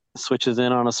that switches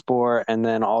in on a spore and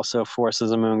then also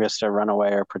forces a Moongus to run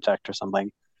away or protect or something.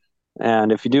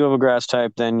 And if you do have a grass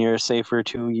type, then you're safer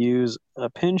to use a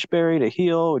pinch berry to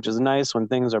heal, which is nice when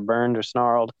things are burned or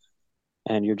snarled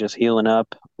and you're just healing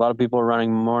up. A lot of people are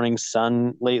running Morning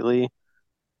Sun lately,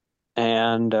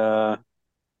 and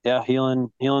yeah,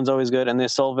 healing's always good. And the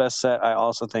Assault Vest set I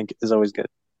also think is always good.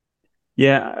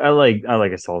 Yeah, I like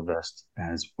Assault Vest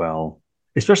as well,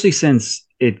 especially since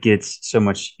it gets so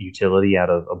much utility out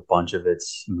of a bunch of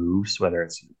its moves, whether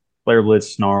it's Flare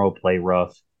Blitz, Snarl, Play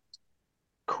Rough,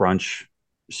 Crunch.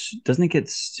 Doesn't it get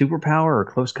Superpower or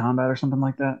Close Combat or something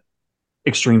like that?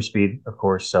 Extreme Speed, of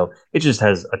course. So it just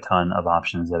has a ton of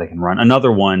options that it can run.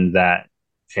 Another one that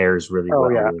pairs really Oh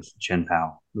well yeah, with Chen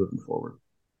Pao moving forward.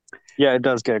 yeah, it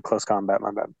does get close combat.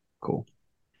 My bad. Cool.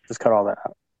 Just cut all that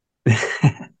out.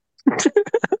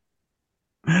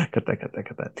 Cut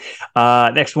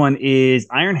that. Next one is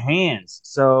Iron Hands.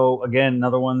 So again,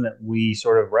 another one that we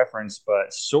sort of referenced,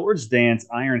 but Swords Dance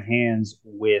Iron Hands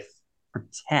with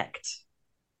Protect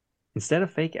instead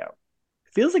of Fake Out.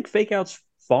 Feels like Fake Out's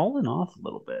fallen off a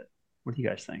little bit. What do you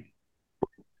guys think?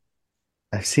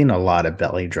 I've seen a lot of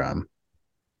belly drum.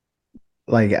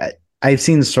 Like I've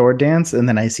seen sword dance, and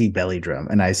then I see belly drum,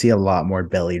 and I see a lot more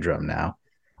belly drum now.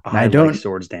 And I I like don't.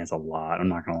 Swords Dance a lot. I'm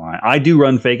not gonna lie. I do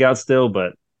run Fake Out still,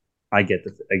 but I get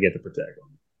the Protect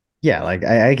one. Yeah, like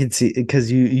I can see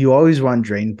because you always want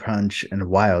drain punch and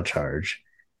wild charge,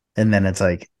 and then it's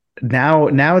like now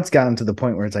it's gotten to the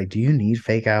point where it's like, do you need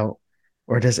fake out,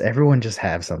 or does everyone just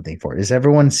have something for it? Is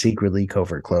everyone secretly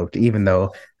covert cloaked, even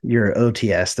though your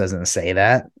OTS doesn't say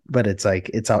that? But it's like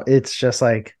it's just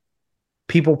like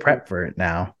people prep for it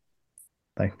now.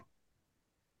 Like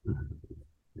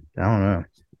I don't know.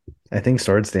 I think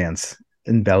swords dance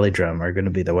and belly drum are going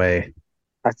to be the way.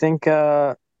 I think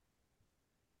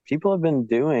people have been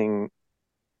doing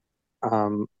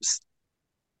um,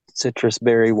 citrus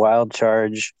berry wild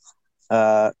charge,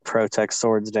 protect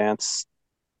swords dance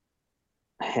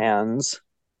hands.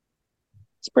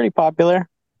 It's pretty popular.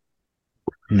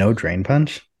 No drain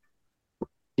punch.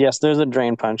 Yes, there's a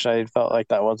drain punch. I felt like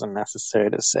that wasn't necessary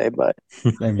to say, but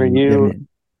I for mean, I you, mean,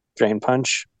 drain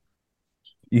punch.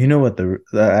 you know what the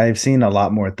I've seen a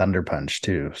lot more Thunder Punch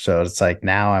too. So it's like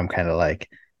now I'm kind of like,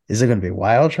 is it going to be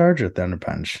Wild Charge or Thunder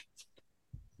Punch?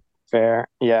 Fair.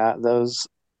 Yeah, those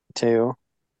two.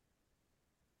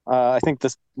 I think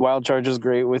this wild charge is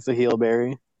great with the heal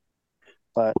berry,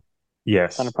 but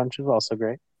thunder Yes, punch is also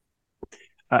great.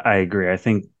 I agree. I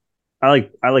think I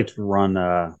like to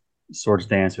run Swords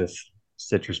Dance with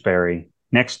Citrus Berry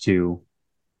next to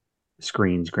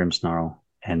Screens, Grim Snarl,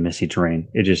 and Missy Terrain.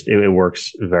 It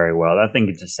works very well. I think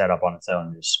it's just set up on its own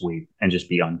and just sweep and just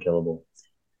be unkillable.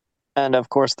 And of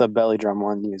course, the belly drum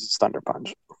one uses thunder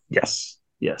punch. Yes,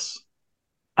 yes.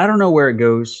 I don't know where it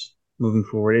goes moving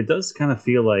forward. It does kind of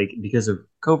feel like because of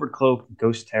Covert Cloak,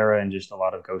 Ghost Terra, and just a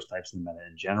lot of ghost types in the meta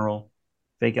in general,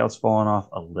 Fake Out's fallen off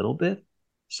a little bit.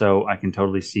 So I can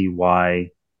totally see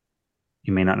why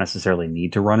you may not necessarily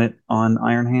need to run it on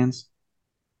Iron Hands,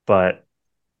 but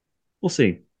we'll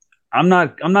see. I'm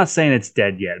not saying it's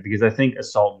dead yet because I think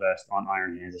Assault Vest on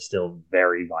Iron Hands is still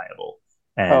very viable.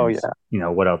 Oh And yeah,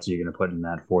 what else are you going to put in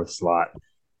that fourth slot?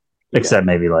 yeah. Except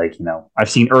maybe like, I've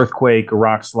seen Earthquake,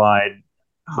 Rock Slide,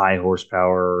 high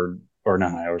horsepower, or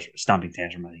not high horse, Stomping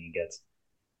Tantrum, I think it gets.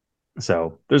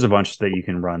 So there's a bunch that you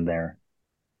can run there.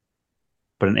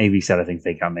 But an AV set, I think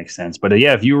Fake Out makes sense. But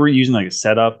yeah, if you were using like a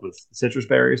setup with Citrus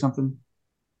Berry or something,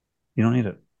 you don't need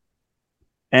it.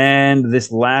 And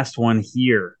this last one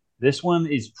here, this one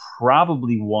is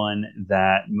probably one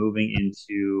that moving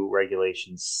into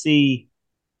Regulation C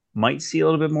might see a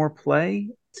little bit more play.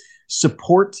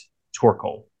 Support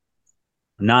Torkoal,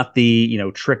 not the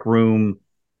Trick Room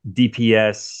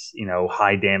DPS,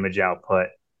 high damage output,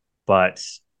 but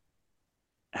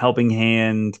Helping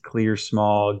Hand, Clear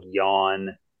Smog,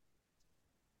 Yawn,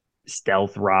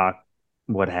 Stealth Rock,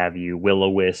 what have you, Will O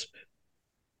Wisp.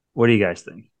 What do you guys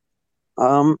think?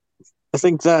 Um, I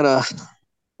think that a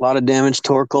lot of damage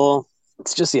Torkoal.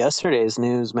 It's just yesterday's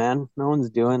news, man. No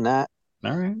one's doing that.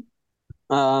 All right.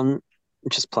 Um,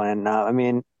 just playing now. I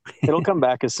mean, it'll come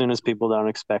back as soon as people don't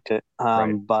expect it.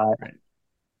 Right. But Right.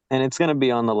 and it's gonna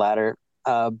be on the ladder.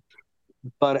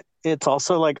 But it's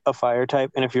also like a fire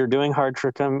type, and if you're doing hard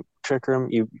trick room,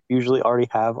 you usually already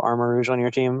have Armor Rouge on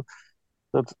your team.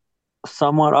 That's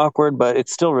somewhat awkward, but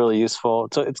it's still really useful.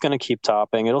 So it's gonna keep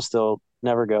topping. It'll still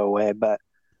never go away, but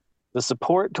The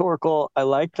support Torkoal, I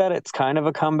like that it's kind of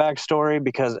a comeback story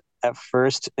because at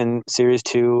first in Series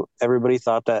 2, everybody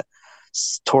thought that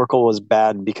Torkoal was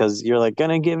bad because you're like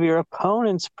going to give your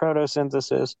opponent's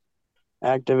photosynthesis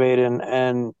activated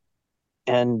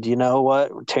and you know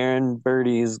what? Terran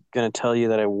Birdie is going to tell you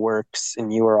that it works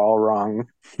and you are all wrong.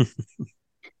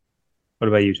 What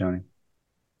about you, Tony?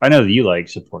 I know that you like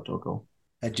support Torkoal.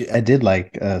 I did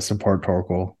like support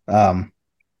Torkoal,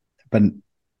 but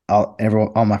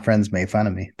all my friends made fun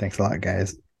of me. Thanks a lot,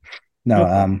 guys. No, No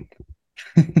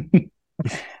problem.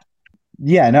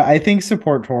 yeah, no, I think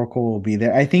support Torkoal will be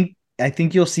there. I think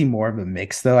you'll see more of a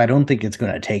mix though. I don't think it's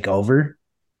going to take over.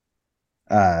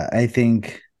 I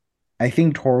think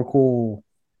Torkoal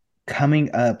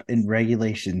coming up in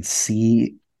Regulation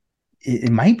C,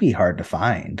 it might be hard to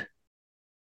find.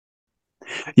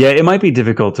 Yeah, it might be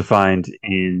difficult to find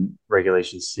in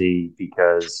Regulation C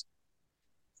because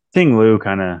Ting Lu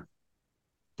kind of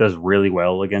does really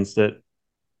well against it.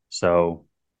 So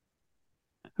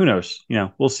who knows?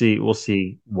 We'll see. We'll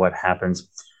see what happens.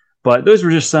 But those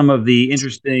were just some of the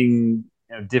interesting,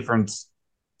 different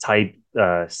type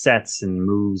sets and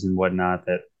moves and whatnot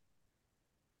that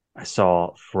I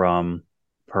saw from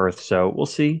Perth. So we'll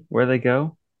see where they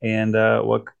go and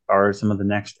what are some of the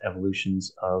next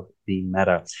evolutions of the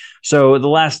meta. So the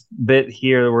last bit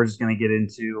here, we're just going to get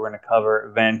into, we're going to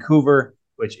cover Vancouver,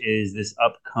 which is this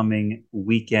upcoming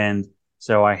weekend.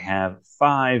 So I have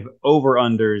 5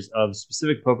 over-unders of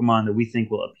specific Pokemon that we think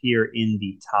will appear in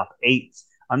the top 8.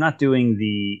 I'm not doing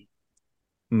the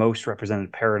most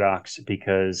represented Paradox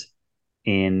because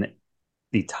in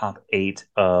the top 8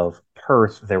 of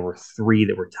Perth, there were 3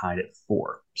 that were tied at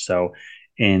 4. So,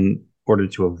 in order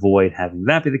to avoid having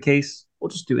that be the case, we'll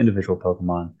just do individual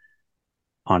Pokemon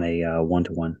on a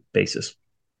one-to-one basis.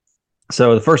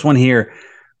 So, the first one here,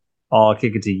 I'll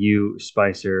kick it to you,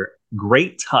 Spicer.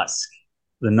 Great Tusk,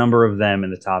 the number of them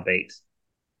in the top 8.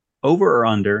 Over or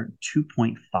under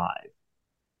 2.5?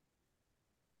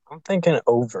 I'm thinking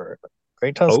over.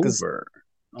 Great Tusk is Over.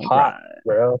 All hot, right.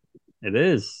 bro. It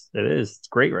is. It is. It's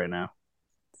great right now.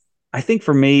 I think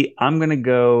for me, I'm gonna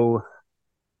go.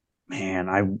 Man,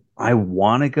 I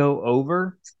want to go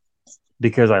over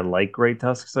because I like Great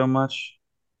Tusk so much,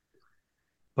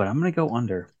 but I'm gonna go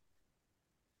under.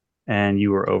 And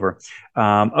you were over.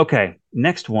 Okay,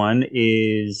 next one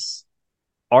is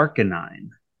Arcanine.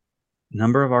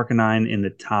 Number of Arcanine in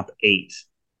the top 8.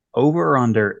 Over or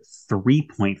under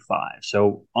 3.5.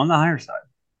 So on the higher side.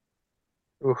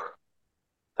 Ooh,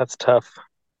 that's tough.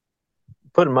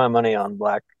 Putting my money on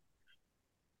black.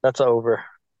 That's over.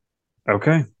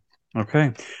 Okay. Okay.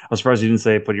 I was surprised you didn't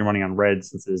say put your money on red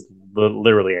since it's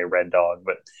literally a red dog,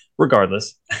 but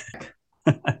regardless.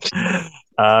 So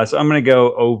I'm going to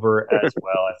go over as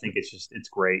well. I think it's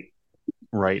great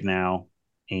right now.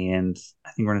 And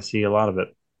I think we're going to see a lot of it.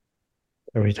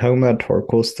 Are we talking about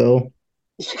Torkoal still?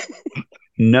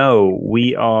 No,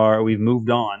 we've moved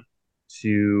on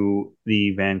to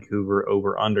the Vancouver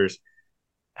over unders.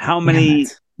 How Damn many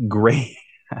it. great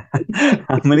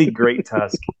how many great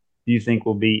Tusk do you think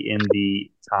will be in the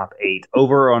top 8?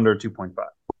 Over or under 2.5? Are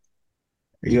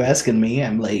you asking me?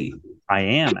 I'm late. I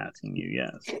am asking you,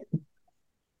 yes.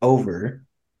 Over.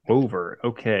 Over.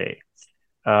 Okay.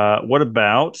 What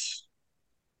about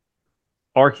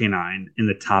Arcanine in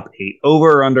the top 8?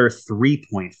 Over or under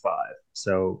 3.5?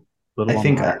 So a I little on the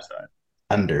think higher side.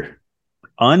 under.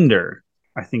 Under.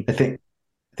 I think. I think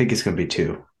it's gonna be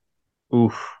 2.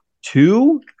 Oof.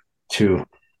 2? 2. Oh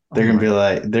They're gonna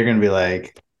my. be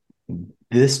like,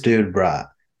 this dude brought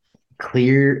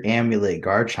clear Amulet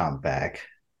Garchomp back.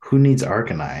 Who needs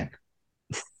Arcanine?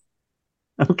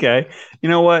 Okay. You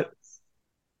know what?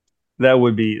 That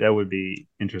would be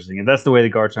interesting. If that's the way the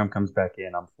Garchomp comes back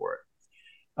in, I'm for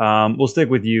it. We'll stick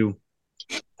with you,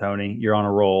 Tony. You're on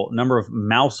a roll. Number of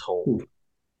Mousehold Ooh,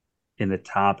 in the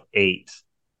top 8.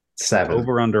 7.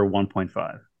 Over under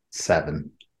 1.5.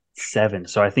 7. 7.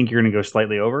 So I think you're going to go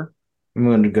slightly over. I'm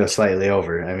going to go slightly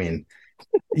over. I mean,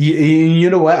 you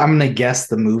know what? I'm going to guess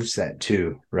the move set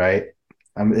too, right?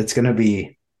 It's going to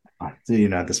be,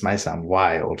 this might sound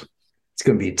wild. It's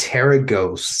going to be Terra So you're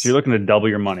Ghost. looking to double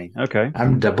your money. Okay.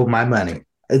 I'm double my money.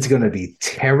 It's going to be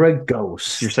Terra So you're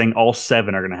Ghost. saying all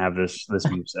 7 are going to have this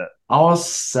move set. All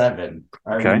 7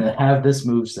 are going Okay. to have this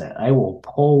move set. I will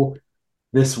pull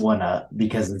this one up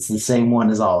because it's the same one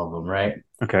as all of them, right?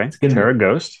 Okay. It's going to Terra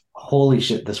Ghost. holy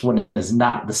shit, this one is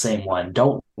not the same one.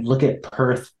 Don't look at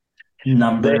Perth They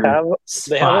number have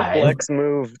they have a 5. flex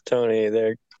move, Tony.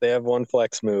 They have one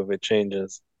flex move. It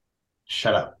changes.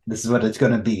 Shut up. This is what it's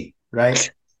going to be,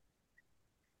 right?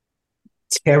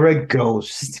 Terra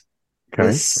Ghost with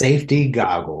Okay. safety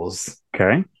goggles.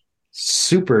 Okay.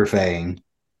 Super Fang.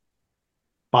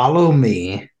 Follow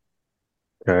me.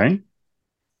 Okay.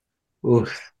 Ooh,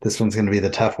 this one's gonna be the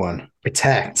tough one.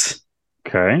 Protect.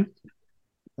 Okay.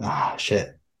 Ah,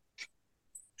 shit.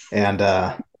 And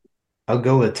I'll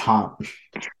go with Taunt.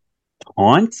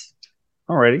 Taunt.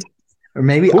 Alrighty. Or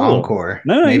maybe Cool. Encore.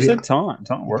 No, you Maybe. said taunt.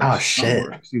 Taunt Oh works. Taunt shit.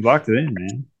 works. You locked it in,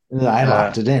 man. I Uh,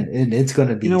 locked it in. And it's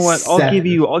gonna you be know what? I'll give seven.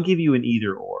 you. I'll give you an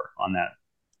either or on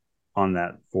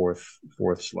that fourth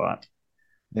slot.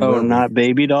 It Oh, will be. not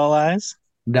baby doll eyes?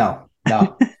 No,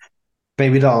 no.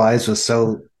 Baby Doll Eyes was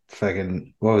so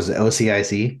fucking what was it?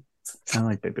 OCIC? I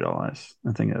like Baby Doll Eyes.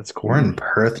 I think that's We're cool. in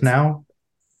Perth now.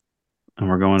 And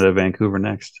we're going to Vancouver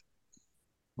next.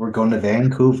 We're going to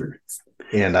Vancouver.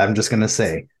 And I'm just gonna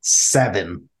say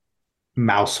 7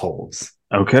 mouse holes.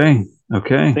 Okay. I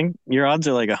Okay. think your odds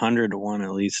are like 100 to 1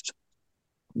 at least.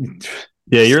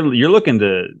 Yeah, you're looking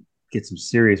to get some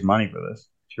serious money for this.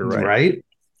 You're right. Right?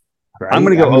 I'm Right?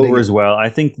 going to I'm go gonna over get as well. I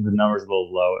think the number's a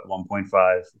little low at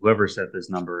 1.5. Whoever set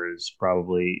this number is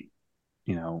probably,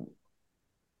 you know,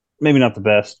 maybe not the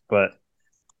best, but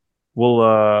we'll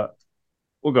uh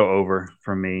we'll go over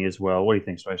from me as well. What do you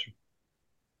think, Spicer?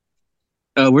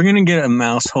 We're gonna get a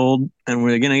mouse hold, and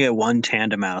we're gonna get one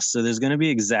tandem mouse. So there's gonna be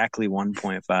exactly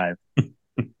 1.5.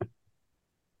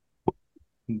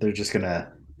 they're just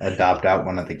gonna adopt out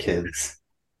one of the kids.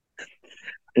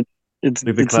 It, it's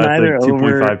Like the it's neither classic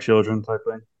over. 2.5 children type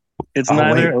thing. It's Oh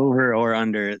neither wait. over or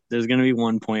under. There's gonna be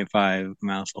 1.5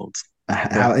 mouse holds.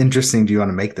 How interesting do you want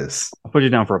to make this? I'll put you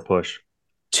down for a push.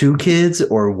 2 kids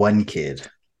or 1 kid?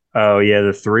 Oh yeah,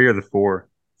 the 3 or the 4.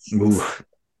 Oof.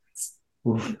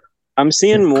 Oof. I'm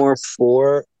seeing more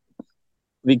 4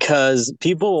 because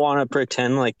people want to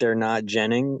pretend like they're not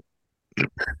Jenning.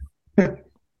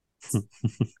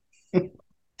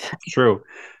 True.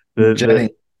 The Jenny,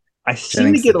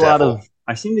 Jennings the devil.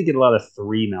 I seem to get a lot of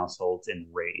 3 mouse holds in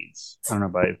raids. I don't know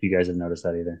about if you guys have noticed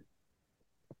that either.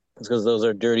 It's because those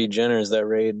are dirty Jenners that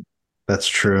raid. That's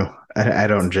true. I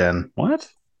don't gen. What?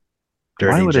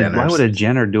 Dirty Why would Jenners. a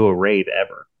Jenner do a raid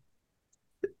ever?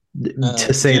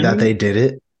 To say that they did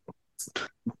it.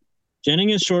 Jenning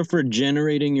is short for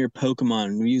generating your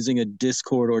Pokemon using a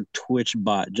Discord or Twitch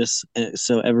bot, just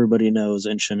so everybody knows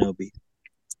in Shinobi.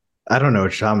 I don't know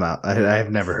what you're talking about.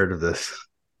 I've never heard of this.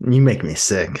 You make me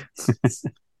sick.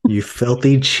 You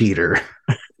filthy cheater.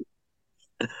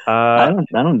 I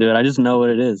don't do it. I just know what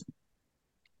it is.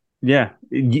 Yeah,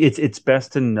 it's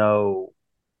best to know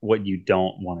what you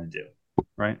don't want to do,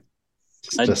 right?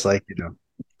 Just like you know.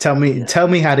 Tell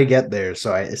me how to get there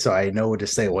so I know to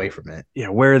stay away from it. Yeah,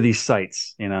 where are these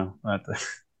sites? You know,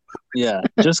 Yeah,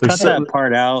 just cut that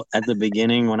part out at the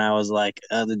beginning when I was like,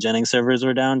 the Jennings servers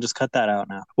were down. Just cut that out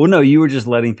now. Well, no, you were just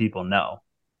letting people know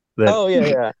that. Oh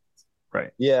yeah,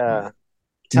 Right. yeah.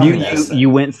 You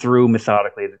went through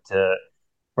methodically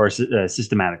or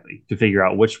systematically to figure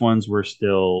out which ones were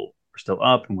still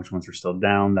up and which ones were still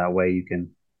down. That way you can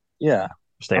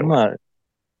stay away.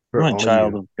 I'm a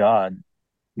child of God.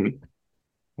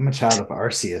 I'm a child of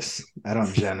Arceus. I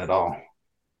don't gen at all.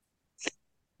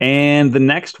 And the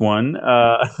next one,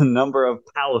 number of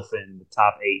Palafin, the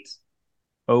top 8,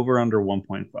 over under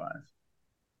 1.5.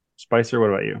 Spicer, what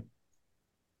about you?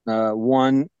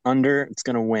 1 under, it's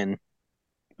gonna win.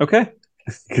 Okay,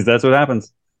 because that's what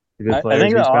happens. I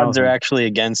think the odds are actually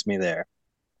against me there.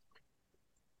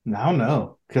 I don't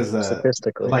know because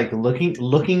statistically, like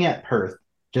looking at Perth,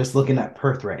 just looking at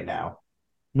Perth right now,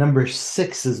 number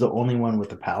 6 is the only one with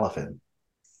the Palafin,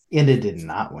 and it did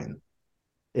not win.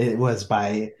 It was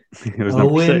by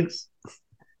number 6.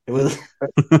 It was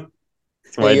that's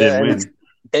why I didn't win.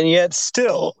 And yet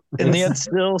still,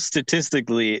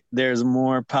 statistically, there's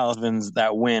more Palafins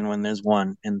that win when there's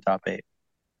one in the top 8.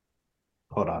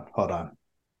 Hold on.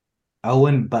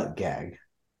 Owen butt gag.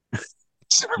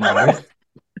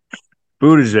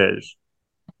 Buttigieg.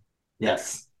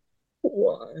 Yes.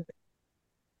 Why?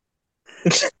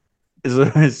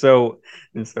 So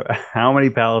how many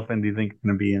Palafin do you think are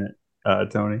going to be in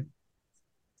it, Tony?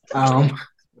 I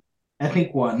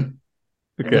think 1.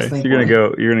 Okay, so you're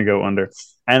gonna go under,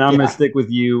 and I'm gonna stick with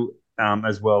you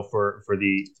as well for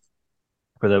the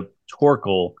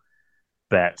Torkoal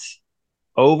bet.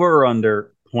 Over or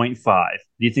under 0.5.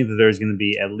 Do you think that there's going to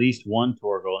be at least one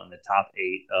Torkoal in the top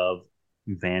 8 of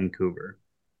Vancouver?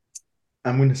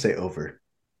 I'm going to say over.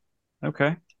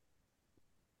 Okay.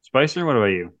 Spicer, what about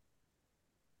you?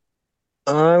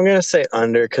 I'm going to say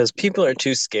under because people are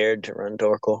too scared to run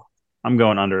Torkoal. I'm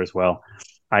going under as well.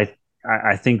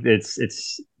 I think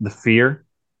it's the fear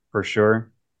for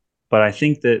sure, but I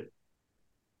think that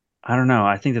I don't know.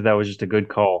 I think that was just a good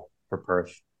call for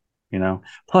Perth. You know,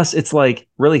 plus it's like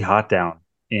really hot down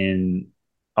in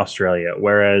Australia,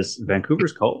 whereas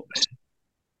Vancouver's cold.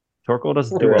 Torkoal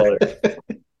doesn't do well there.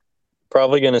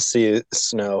 Probably gonna see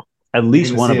snow. At You're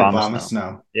least gonna one see Obama Obama snow.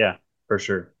 snow. Yeah, for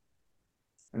sure.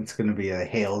 It's gonna be a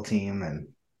hail team and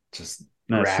just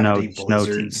No, snow gravity team.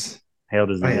 blizzards. Hail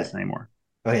doesn't Oh yeah, exist anymore.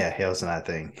 oh yeah, hail's not a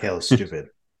thing. Hail is stupid.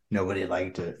 Nobody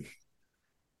liked it.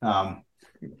 Um,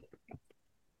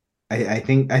 I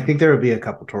think there will be a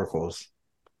couple Torkoals.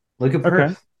 Look at Okay.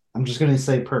 Perth. I'm just gonna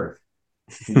say Perth.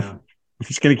 You know, I'm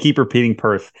just gonna keep repeating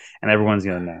Perth, and everyone's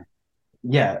gonna know.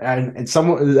 yeah, and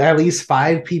someone at least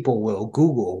 5 people will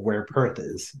Google where Perth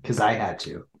is because I had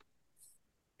to.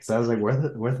 Because I was like, where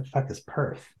the fuck is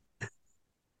Perth?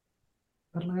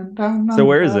 So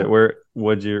where is it?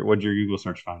 What'd your Google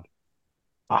search find?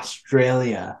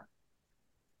 Australia.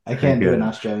 I Very can't do an good.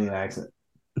 Australian accent.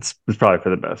 It's probably for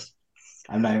the best.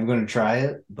 I'm not even going to try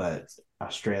it, but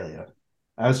Australia.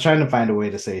 I was trying to find a way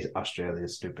to say Australia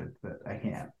is stupid, but I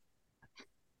can't.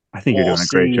 I think you're We'll doing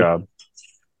a great see. job.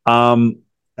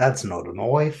 That's not a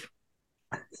knife.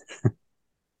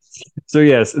 So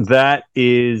yes, that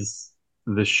is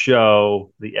the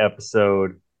show, the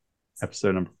episode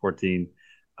number 14.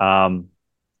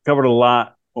 Covered a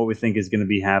lot what we think is going to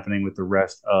be happening with the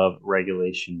rest of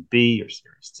Regulation B or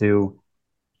Series 2.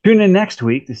 Tune in next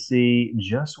week to see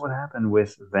just what happened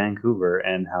with Vancouver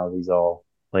and how these all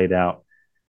played out.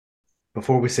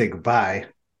 Before we say goodbye,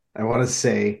 I want to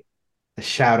say a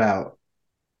shout out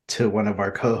to one of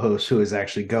our co-hosts who is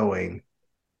actually going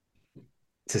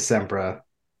to Sempra,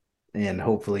 and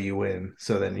hopefully you win.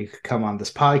 So then you could come on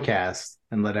this podcast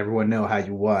and let everyone know how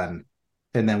you won.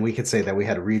 And then we could say that we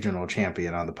had a regional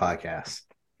champion on the podcast.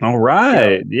 All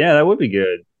right. Yeah, that would be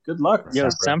good. Good luck, Yo,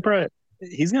 Sempra. Sempra,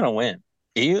 he's gonna win.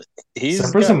 He's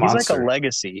Sempra's a like monster. a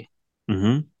legacy.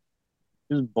 Mm-hmm.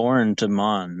 He was born to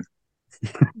Mon.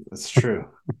 That's true.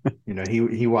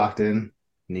 He walked in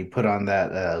and he put on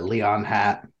that Leon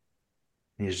hat.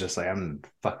 He's just like, I'm gonna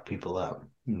fuck people up.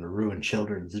 I'm gonna ruin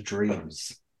children's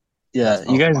dreams. Yeah, That's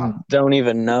you guys Pokemon. don't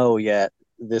even know yet.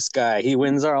 This guy, he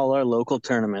wins all our local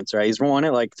tournaments, right? He's won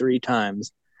it like 3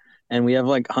 times, and we have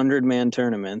like 100-man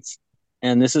tournaments.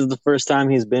 And this is the first time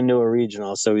he's been to a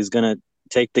regional, so he's gonna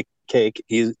take the cake.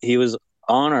 He was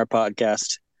on our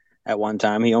podcast at one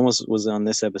time. He almost was on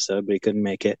this episode, but he couldn't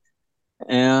make it.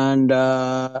 And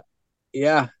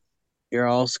yeah, you're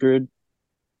all screwed.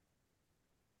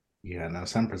 Yeah, no,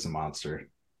 Sempra's a monster.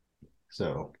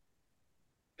 So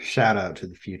shout out to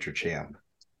the future champ.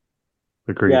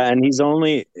 Agreed. Yeah, and he's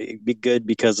only be good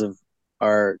because of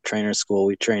our trainer school.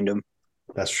 We trained him.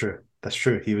 That's true. That's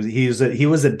true. He was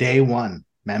a day one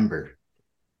member.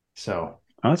 So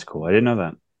Oh, that's cool. I didn't know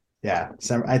that. yeah,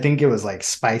 I think it was like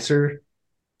Spicer,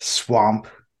 Swamp,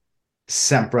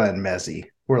 Sempra, and Mezzi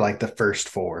were like the first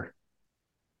 4.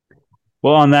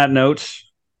 Well, on that note,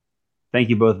 thank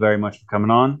you both very much for coming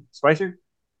on. Spicer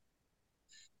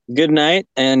Good night,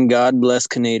 and God bless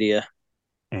Canada.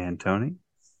 and Tony.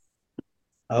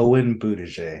 Owen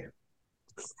Buttigieg.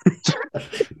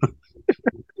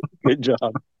 Good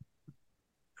job.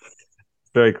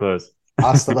 Very close.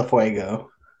 Hasta la fuego.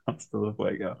 Hasta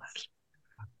luego.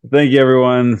 Thank you,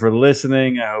 everyone, for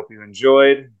listening. I hope you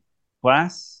enjoyed.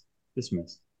 Class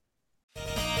dismissed.